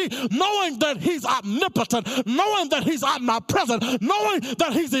God, knowing that he's omnipotent, knowing that he's omnipresent, knowing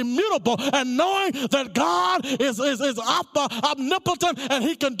that he's immutable, and knowing that God is omnipotent and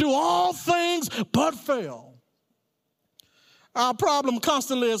he can do all things but fail. Our problem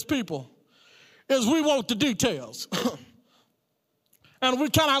constantly as people is we want the details. And we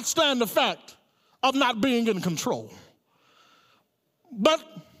cannot stand the fact of not being in control. But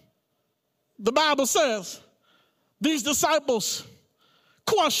the Bible says these disciples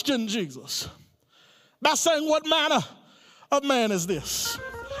questioned Jesus by saying, what manner of man is this?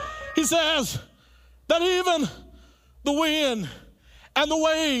 He says that even the wind and the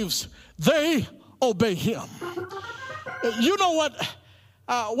waves, they obey him. You know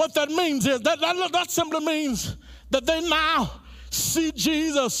what that means is that simply means that they now see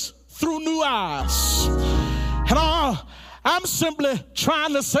Jesus through new eyes. And I'm simply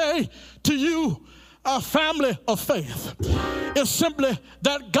trying to say to you, a family of faith, is simply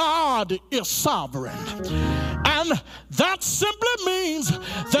that God is sovereign. And that simply means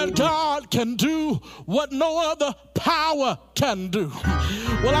that God can do what no other power can do.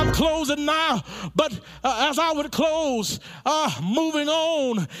 Well, I'm closing now, but as I would close, moving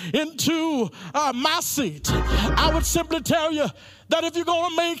on into my seat, I would simply tell you that if you're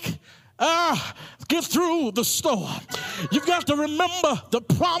going to get through the storm, you've got to remember the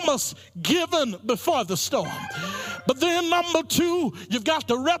promise given before the storm. But then number two, you've got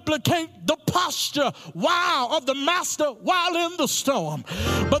to replicate the posture of the master while in the storm.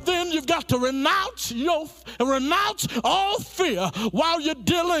 But then you've got to renounce all fear while you're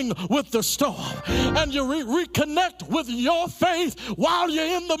dealing with the storm. And you reconnect with your faith while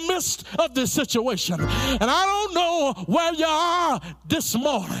you're in the midst of this situation. And I don't know where you are this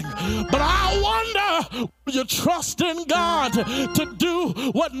morning, but I wonder, you trust in God to do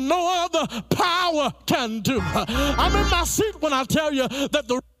what no other power can do. I'm in my seat when I tell you that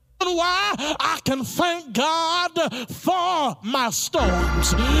the why I can thank God for my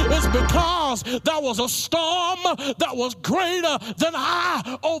storms is because there was a storm that was greater than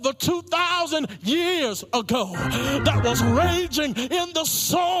I over 2,000 years ago that was raging in the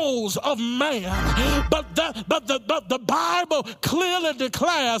souls of man. But the Bible clearly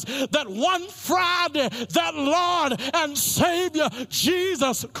declares that one Friday, that Lord and Savior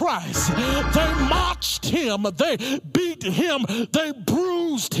Jesus Christ, they marched him, they beat him, they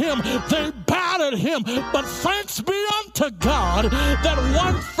bruised him, they battered him. But thanks be unto God that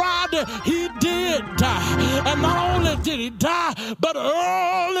one Friday he did die. And not only did he die, but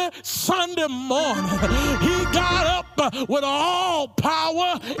early Sunday morning he got up with all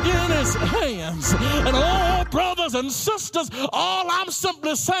power in his hands. And all brothers and sisters, all I'm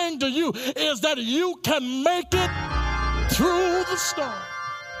simply saying to you is that you can make it through the storm.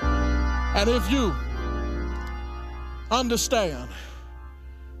 And if you understand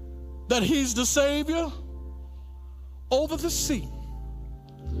that he's the Savior over the sea,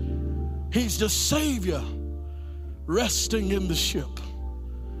 he's the Savior resting in the ship,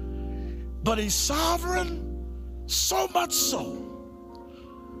 but he's sovereign, so much so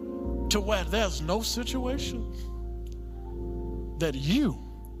to where there's no situation that you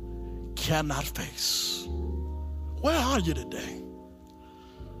cannot face. Where are you today?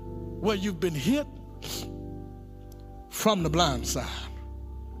 Where you've been hit from the blind side.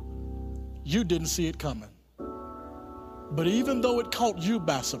 You didn't see it coming. But even though it caught you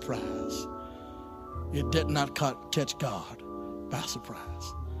by surprise, it did not catch God by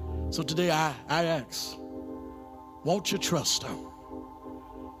surprise. So today I ask, won't you trust him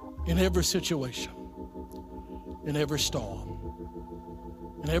in every situation, in every storm,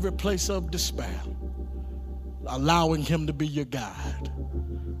 in every place of despair, allowing him to be your guide,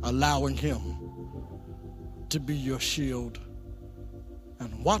 allowing him to be your shield.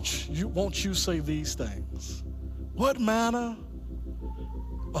 And won't you say these things? What manner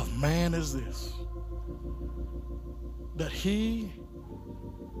of man is this, that he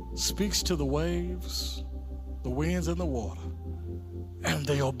speaks to the waves, the winds, and the water, and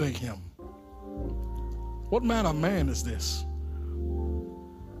they obey him? What manner of man is this,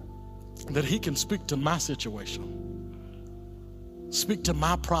 that he can speak to my situation, speak to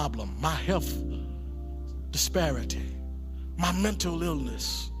my problem, my health disparity, my mental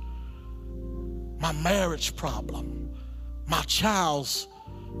illness, my marriage problem, my child's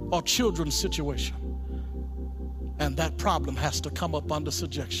or children's situation, and that problem has to come up under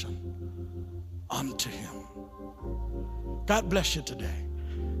subjection unto him. God bless you today.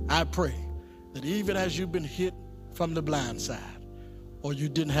 I pray that even as you've been hit from the blind side, or you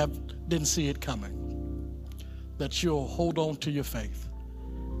didn't see it coming, that you'll hold on to your faith,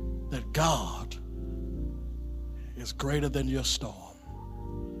 that God is greater than your storm.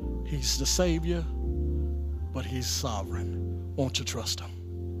 He's the Savior, but he's sovereign. Won't you trust him?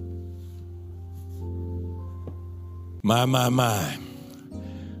 My.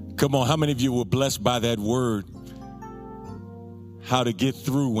 Come on, how many of you were blessed by that word? How to get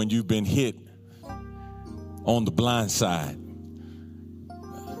through when you've been hit on the blind side.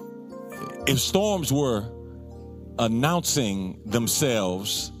 If storms were announcing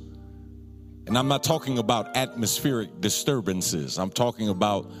themselves, and I'm not talking about atmospheric disturbances, I'm talking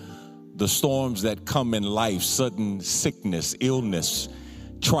about the storms that come in life, sudden sickness, illness,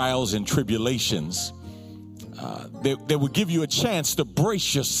 trials and tribulations, they will give you a chance to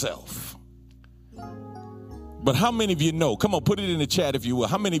brace yourself. But how many of you know, come on, put it in the chat if you will,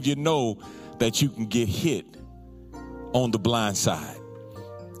 how many of you know that you can get hit on the blind side?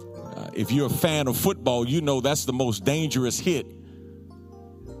 If you're a fan of football, you know that's the most dangerous hit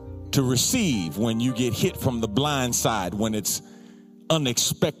to receive, when you get hit from the blind side, when it's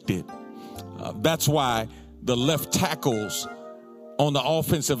unexpected. That's why the left tackles on the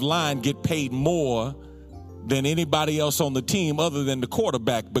offensive line get paid more than anybody else on the team other than the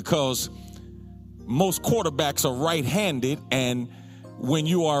quarterback, because most quarterbacks are right-handed, and when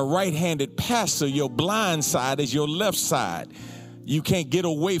you are a right-handed passer, your blind side is your left side. You can't get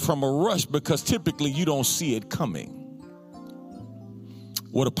away from a rush because typically you don't see it coming.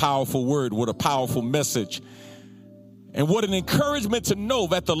 What a powerful word, what a powerful message. And what an encouragement to know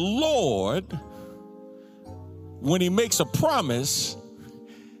that the Lord, when he makes a promise,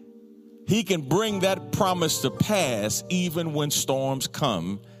 he can bring that promise to pass even when storms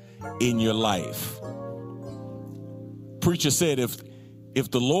come in your life. Preacher said, if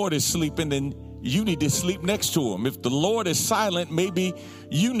the Lord is sleeping, then you need to sleep next to him. If the Lord is silent, maybe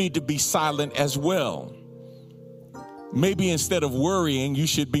you need to be silent as well. Maybe instead of worrying, you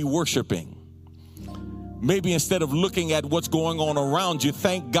should be worshiping. Maybe instead of looking at what's going on around you,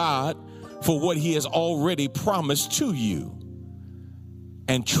 thank God for what he has already promised to you.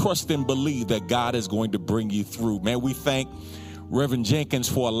 And trust and believe that God is going to bring you through. Man, we thank Reverend Jenkins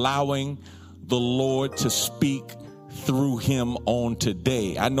for allowing the Lord to speak through him on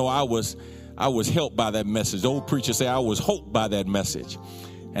today. I know I was helped by that message. The old preacher say I was hoped by that message.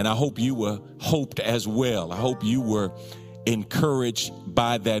 And I hope you were hoped as well. I hope you were encouraged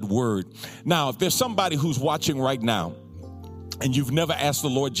by that word. Now, if there's somebody who's watching right now and you've never asked the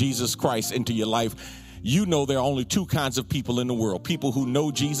Lord Jesus Christ into your life, you know there are only two kinds of people in the world: people who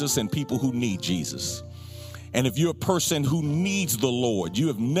know Jesus and people who need Jesus. And if you're a person who needs the Lord, you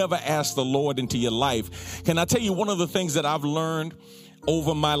have never asked the Lord into your life, can I tell you one of the things that I've learned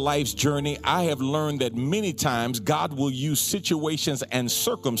over my life's journey? I have learned that many times God will use situations and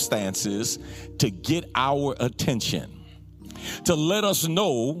circumstances to get our attention, to let us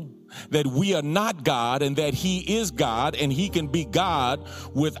know that we are not God and that he is God, and he can be God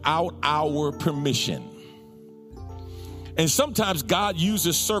without our permission. And sometimes God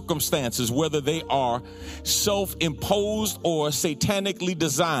uses circumstances, whether they are self-imposed or satanically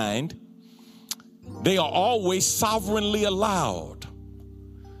designed. They are always sovereignly allowed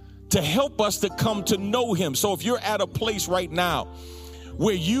to help us to come to know him. So if you're at a place right now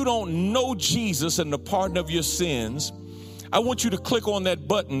where you don't know Jesus and the pardon of your sins, I want you to click on that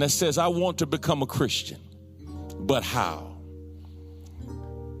button that says, I want to become a Christian. But how?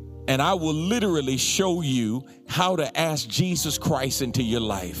 And I will literally show you how to ask Jesus Christ into your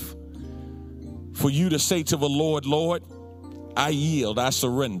life. For you to say to the Lord, Lord, I yield, I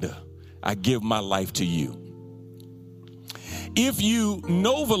surrender, I give my life to you. If you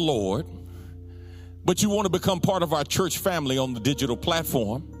know the Lord, but you want to become part of our church family on the digital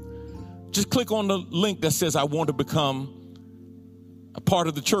platform, just click on the link that says, I want to become a part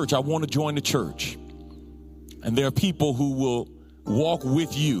of the church. I want to join the church. And there are people who will walk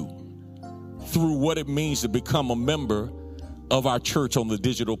with you through what it means to become a member of our church on the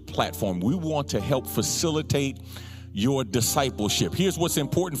digital platform. We want to help facilitate your discipleship. Here's what's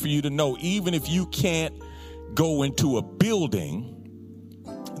important for you to know. Even if you can't go into a building,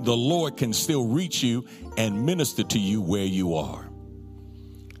 the Lord can still reach you and minister to you where you are.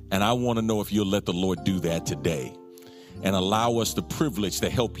 And I want to know if you'll let the Lord do that today and allow us the privilege to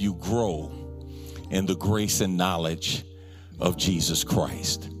help you grow in the grace and knowledge of Jesus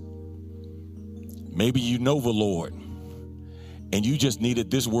Christ. Maybe you know the Lord and you just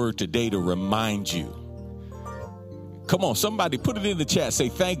needed this word today to remind you. Come on, somebody put it in the chat. Say,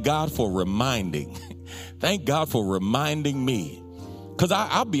 thank God for reminding. Thank God for reminding me. Because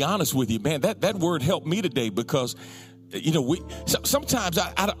I'll be honest with you, man, that word helped me today because, you know, sometimes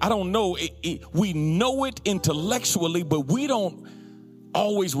I don't know. We know it intellectually, but we don't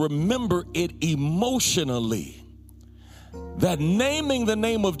always remember it emotionally. That naming the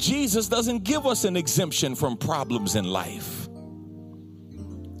name of Jesus doesn't give us an exemption from problems in life.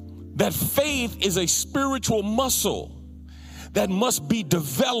 That faith is a spiritual muscle that must be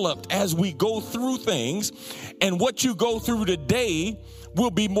developed as we go through things. And what you go through today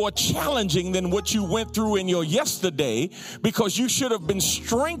will be more challenging than what you went through in your yesterday, because you should have been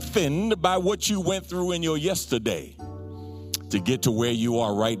strengthened by what you went through in your yesterday to get to where you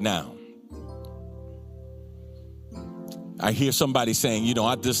are right now. I hear somebody saying, you know,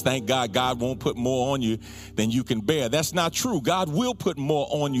 I just thank God, God won't put more on you than you can bear. That's not true. God will put more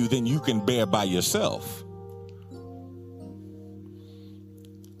on you than you can bear by yourself.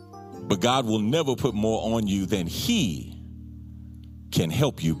 But God will never put more on you than he can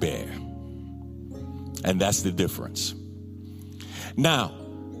help you bear. And that's the difference. Now,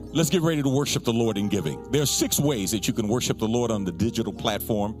 let's get ready to worship the Lord in giving. There are 6 ways that you can worship the Lord on the digital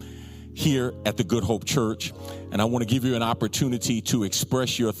platform here at the Good Hope Church. And I want to give you an opportunity to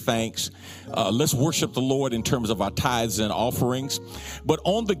express your thanks. Let's worship the Lord in terms of our tithes and offerings. But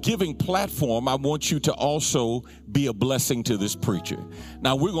on the giving platform, I want you to also be a blessing to this preacher.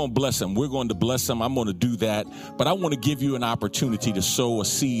 Now, we're going to bless him. We're going to bless him. I'm going to do that. But I want to give you an opportunity to sow a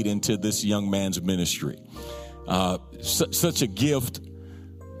seed into this young man's ministry. Such a gift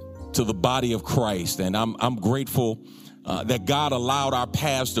to the body of Christ. And I'm grateful that God allowed our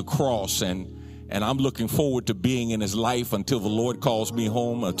paths to cross, and I'm looking forward to being in his life until the Lord calls me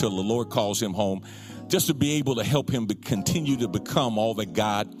home, until the Lord calls him home, just to be able to help him continue to become all that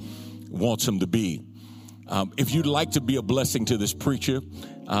God wants him to be. If you'd like to be a blessing to this preacher,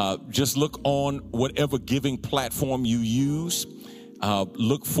 just look on whatever giving platform you use.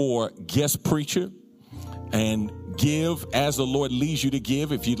 Look for guest preacher and give as the Lord leads you to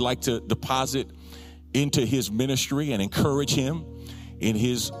give. If you'd like to deposit into his ministry and encourage him in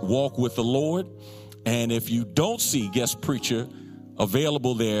his walk with the Lord, And if you don't see guest preacher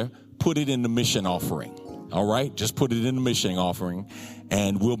available there, put it in the mission offering. All right? Just put it in the mission offering,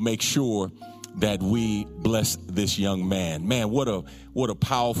 and we'll make sure that we bless this young man. Man, what a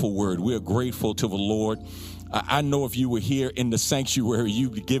powerful word. We are grateful to the Lord. I know if you were here in the sanctuary,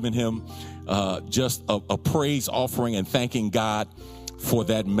 you'd be giving him just a praise offering and thanking God for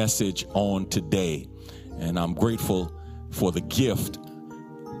that message on today. And I'm grateful for the gift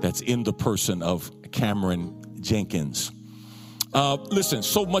that's in the person of Cameron Jenkins. Listen,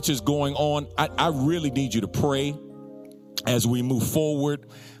 so much is going on. I really need you to pray as we move forward,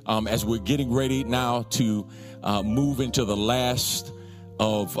 as we're getting ready now to move into the last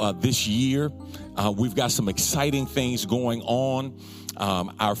of this year. We've got some exciting things going on.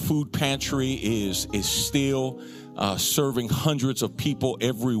 Our food pantry is still serving hundreds of people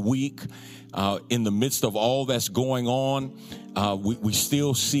every week. In the midst of all that's going on, we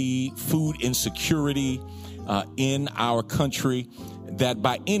still see food insecurity in our country that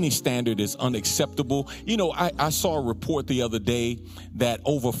by any standard is unacceptable. You know, I saw a report the other day that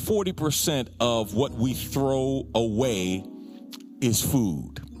over 40% of what we throw away is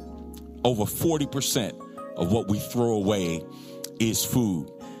food. Over 40% of what we throw away is food.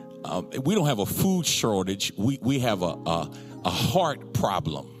 We don't have a food shortage. We have a heart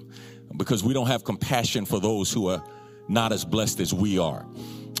problem because we don't have compassion for those who are not as blessed as we are.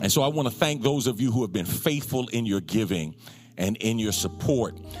 And so I want to thank those of you who have been faithful in your giving and in your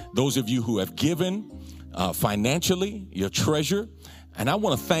support. Those of you who have given financially, your treasure. And I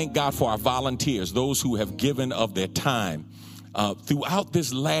want to thank God for our volunteers, those who have given of their time. Throughout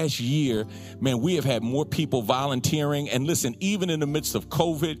this last year, man, we have had more people volunteering. And listen, even in the midst of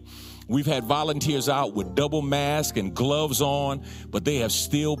COVID, we've had volunteers out with double mask and gloves on, but they have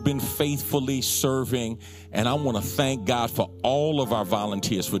still been faithfully serving. And I want to thank God for all of our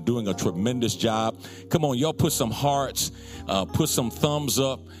volunteers for doing a tremendous job. Come on, y'all put some hearts, put some thumbs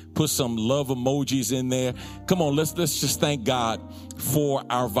up, put some love emojis in there. Come on, let's just thank God for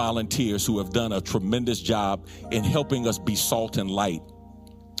our volunteers who have done a tremendous job in helping us be salt and light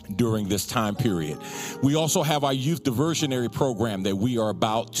during this time period. We also have our youth diversionary program that we are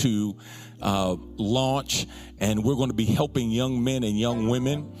about to launch, and we're going to be helping young men and young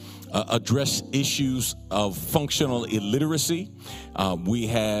women address issues of functional illiteracy. We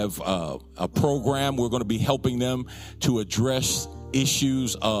have a program we're going to be helping them to address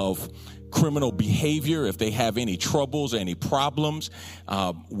issues of criminal behavior, if they have any troubles, any problems.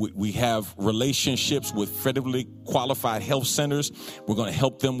 We have relationships with federally qualified health centers. We're going to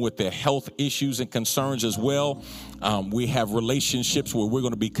help them with their health issues and concerns as well. We have relationships where we're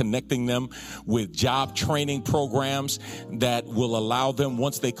going to be connecting them with job training programs that will allow them,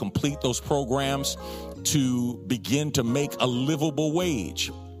 once they complete those programs, to begin to make a livable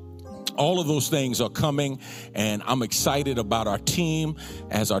wage. All of those things are coming, and I'm excited about our team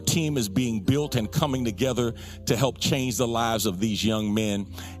as our team is being built and coming together to help change the lives of these young men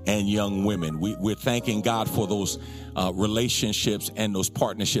and young women. We're thanking God for those relationships and those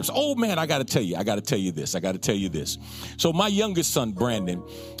partnerships. Oh, man, I got to tell you this. So my youngest son, Brandon,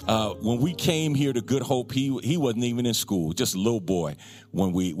 when we came here to Good Hope, he wasn't even in school, just a little boy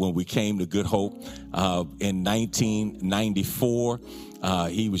when we came to Good Hope in 1994.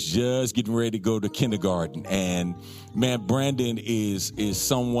 He was just getting ready to go to kindergarten. And man, Brandon is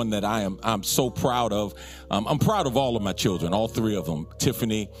someone that I'm so proud of. I'm proud of all of my children, all three of them,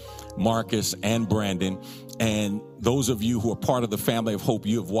 Tiffany, Marcus, and Brandon. And those of you who are part of the family of Hope,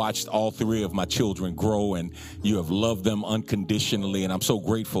 you have watched all three of my children grow, and you have loved them unconditionally. And I'm so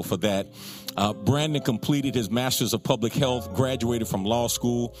grateful for that. Brandon completed his Master's of Public Health, graduated from law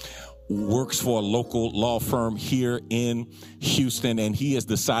school, works for a local law firm here in Houston, and he has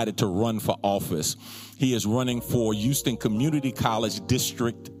decided to run for office. He is running for Houston Community College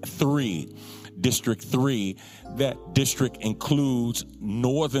District 3. District 3, that district includes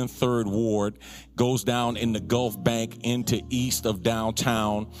Northern 3rd Ward, goes down in the Gulf Bank into east of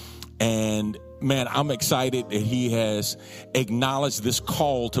downtown. And man, I'm excited that he has acknowledged this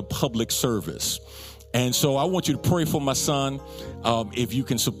call to public service. And so I want you to pray for my son. If you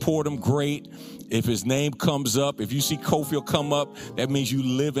can support him, great. If his name comes up, if you see Cofield come up, that means you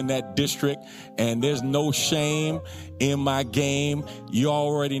live in that district, and there's no shame in my game. You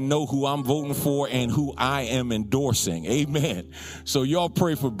already know who I'm voting for and who I am endorsing. Amen. So y'all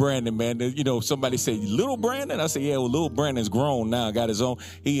pray for Brandon, man. You know, somebody say, little Brandon? I say, yeah, well, little Brandon's grown now, got his own.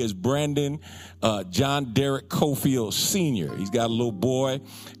 He is Brandon John Derek Cofield Sr. He's got a little boy,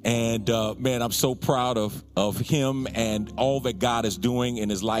 and man, I'm so proud of him and all that God is doing in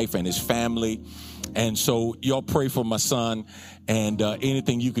his life and his family. And so y'all pray for my son, and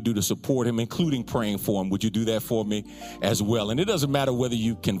anything you could do to support him, including praying for him. Would you do that for me as well? And it doesn't matter whether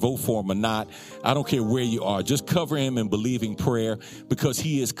you can vote for him or not. I don't care where you are. Just cover him in believing prayer, because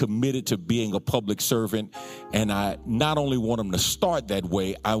he is committed to being a public servant. And I not only want him to start that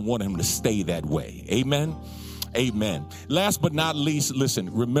way, I want him to stay that way. Amen. Amen. Last but not least,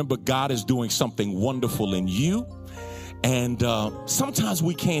 listen, remember, God is doing something wonderful in you. And sometimes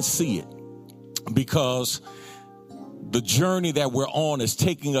we can't see it, because the journey that we're on is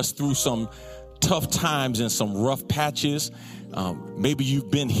taking us through some tough times and some rough patches. Maybe you've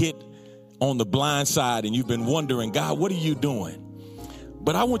been hit on the blind side and you've been wondering, God, what are you doing?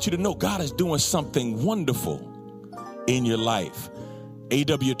 But I want you to know God is doing something wonderful in your life.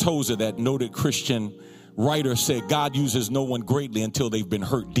 A.W. Tozer, that noted Christian writer, said, God uses no one greatly until they've been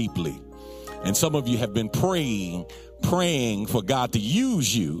hurt deeply. And some of you have been praying for God to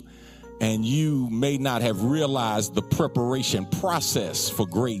use you, and you may not have realized the preparation process for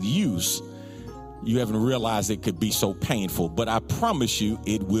great use. You haven't realized it could be so painful, but I promise you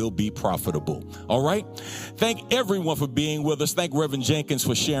it will be profitable. All right? Thank everyone for being with us. Thank Reverend Jenkins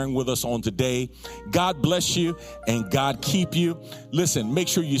for sharing with us on today. God bless you and God keep you. Listen, make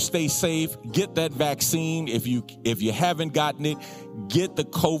sure you stay safe. Get that vaccine. If you haven't gotten it, get the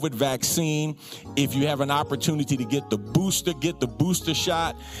COVID vaccine. If you have an opportunity to get the booster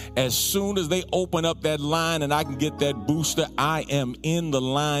shot. As soon as they open up that line and I can get that booster, I am in the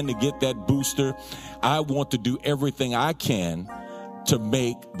line to get that booster. I want to do everything I can to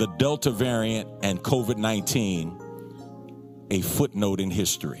make the Delta variant and COVID-19 a footnote in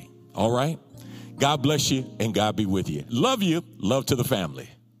history. All right? God bless you and God be with you. Love you. Love to the family.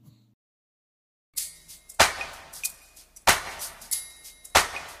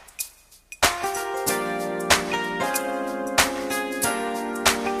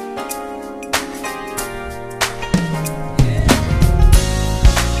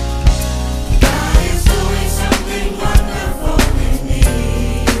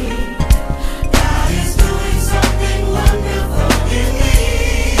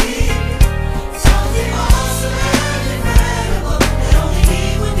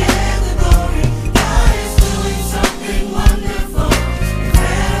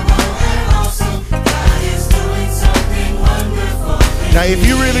 Now, if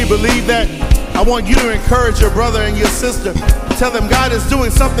you really believe that, I want you to encourage your brother and your sister. Tell them God is doing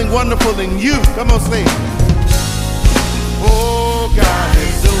something wonderful in you. Come on, sing. Oh, God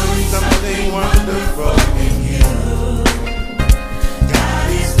is doing something wonderful in you. God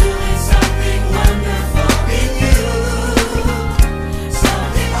is doing something wonderful in you.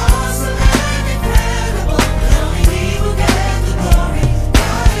 Something awesome and incredible. Only He will get the glory.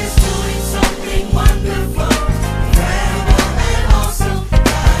 God is doing something wonderful.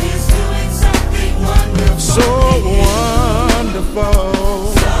 So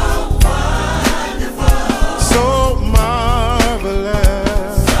wonderful, so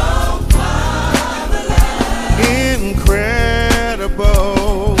marvelous,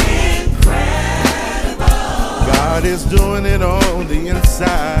 incredible. God is doing it on the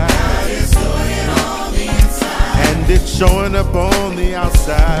inside, and it's showing up on the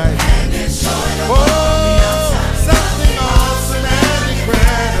outside. Oh, something awesome.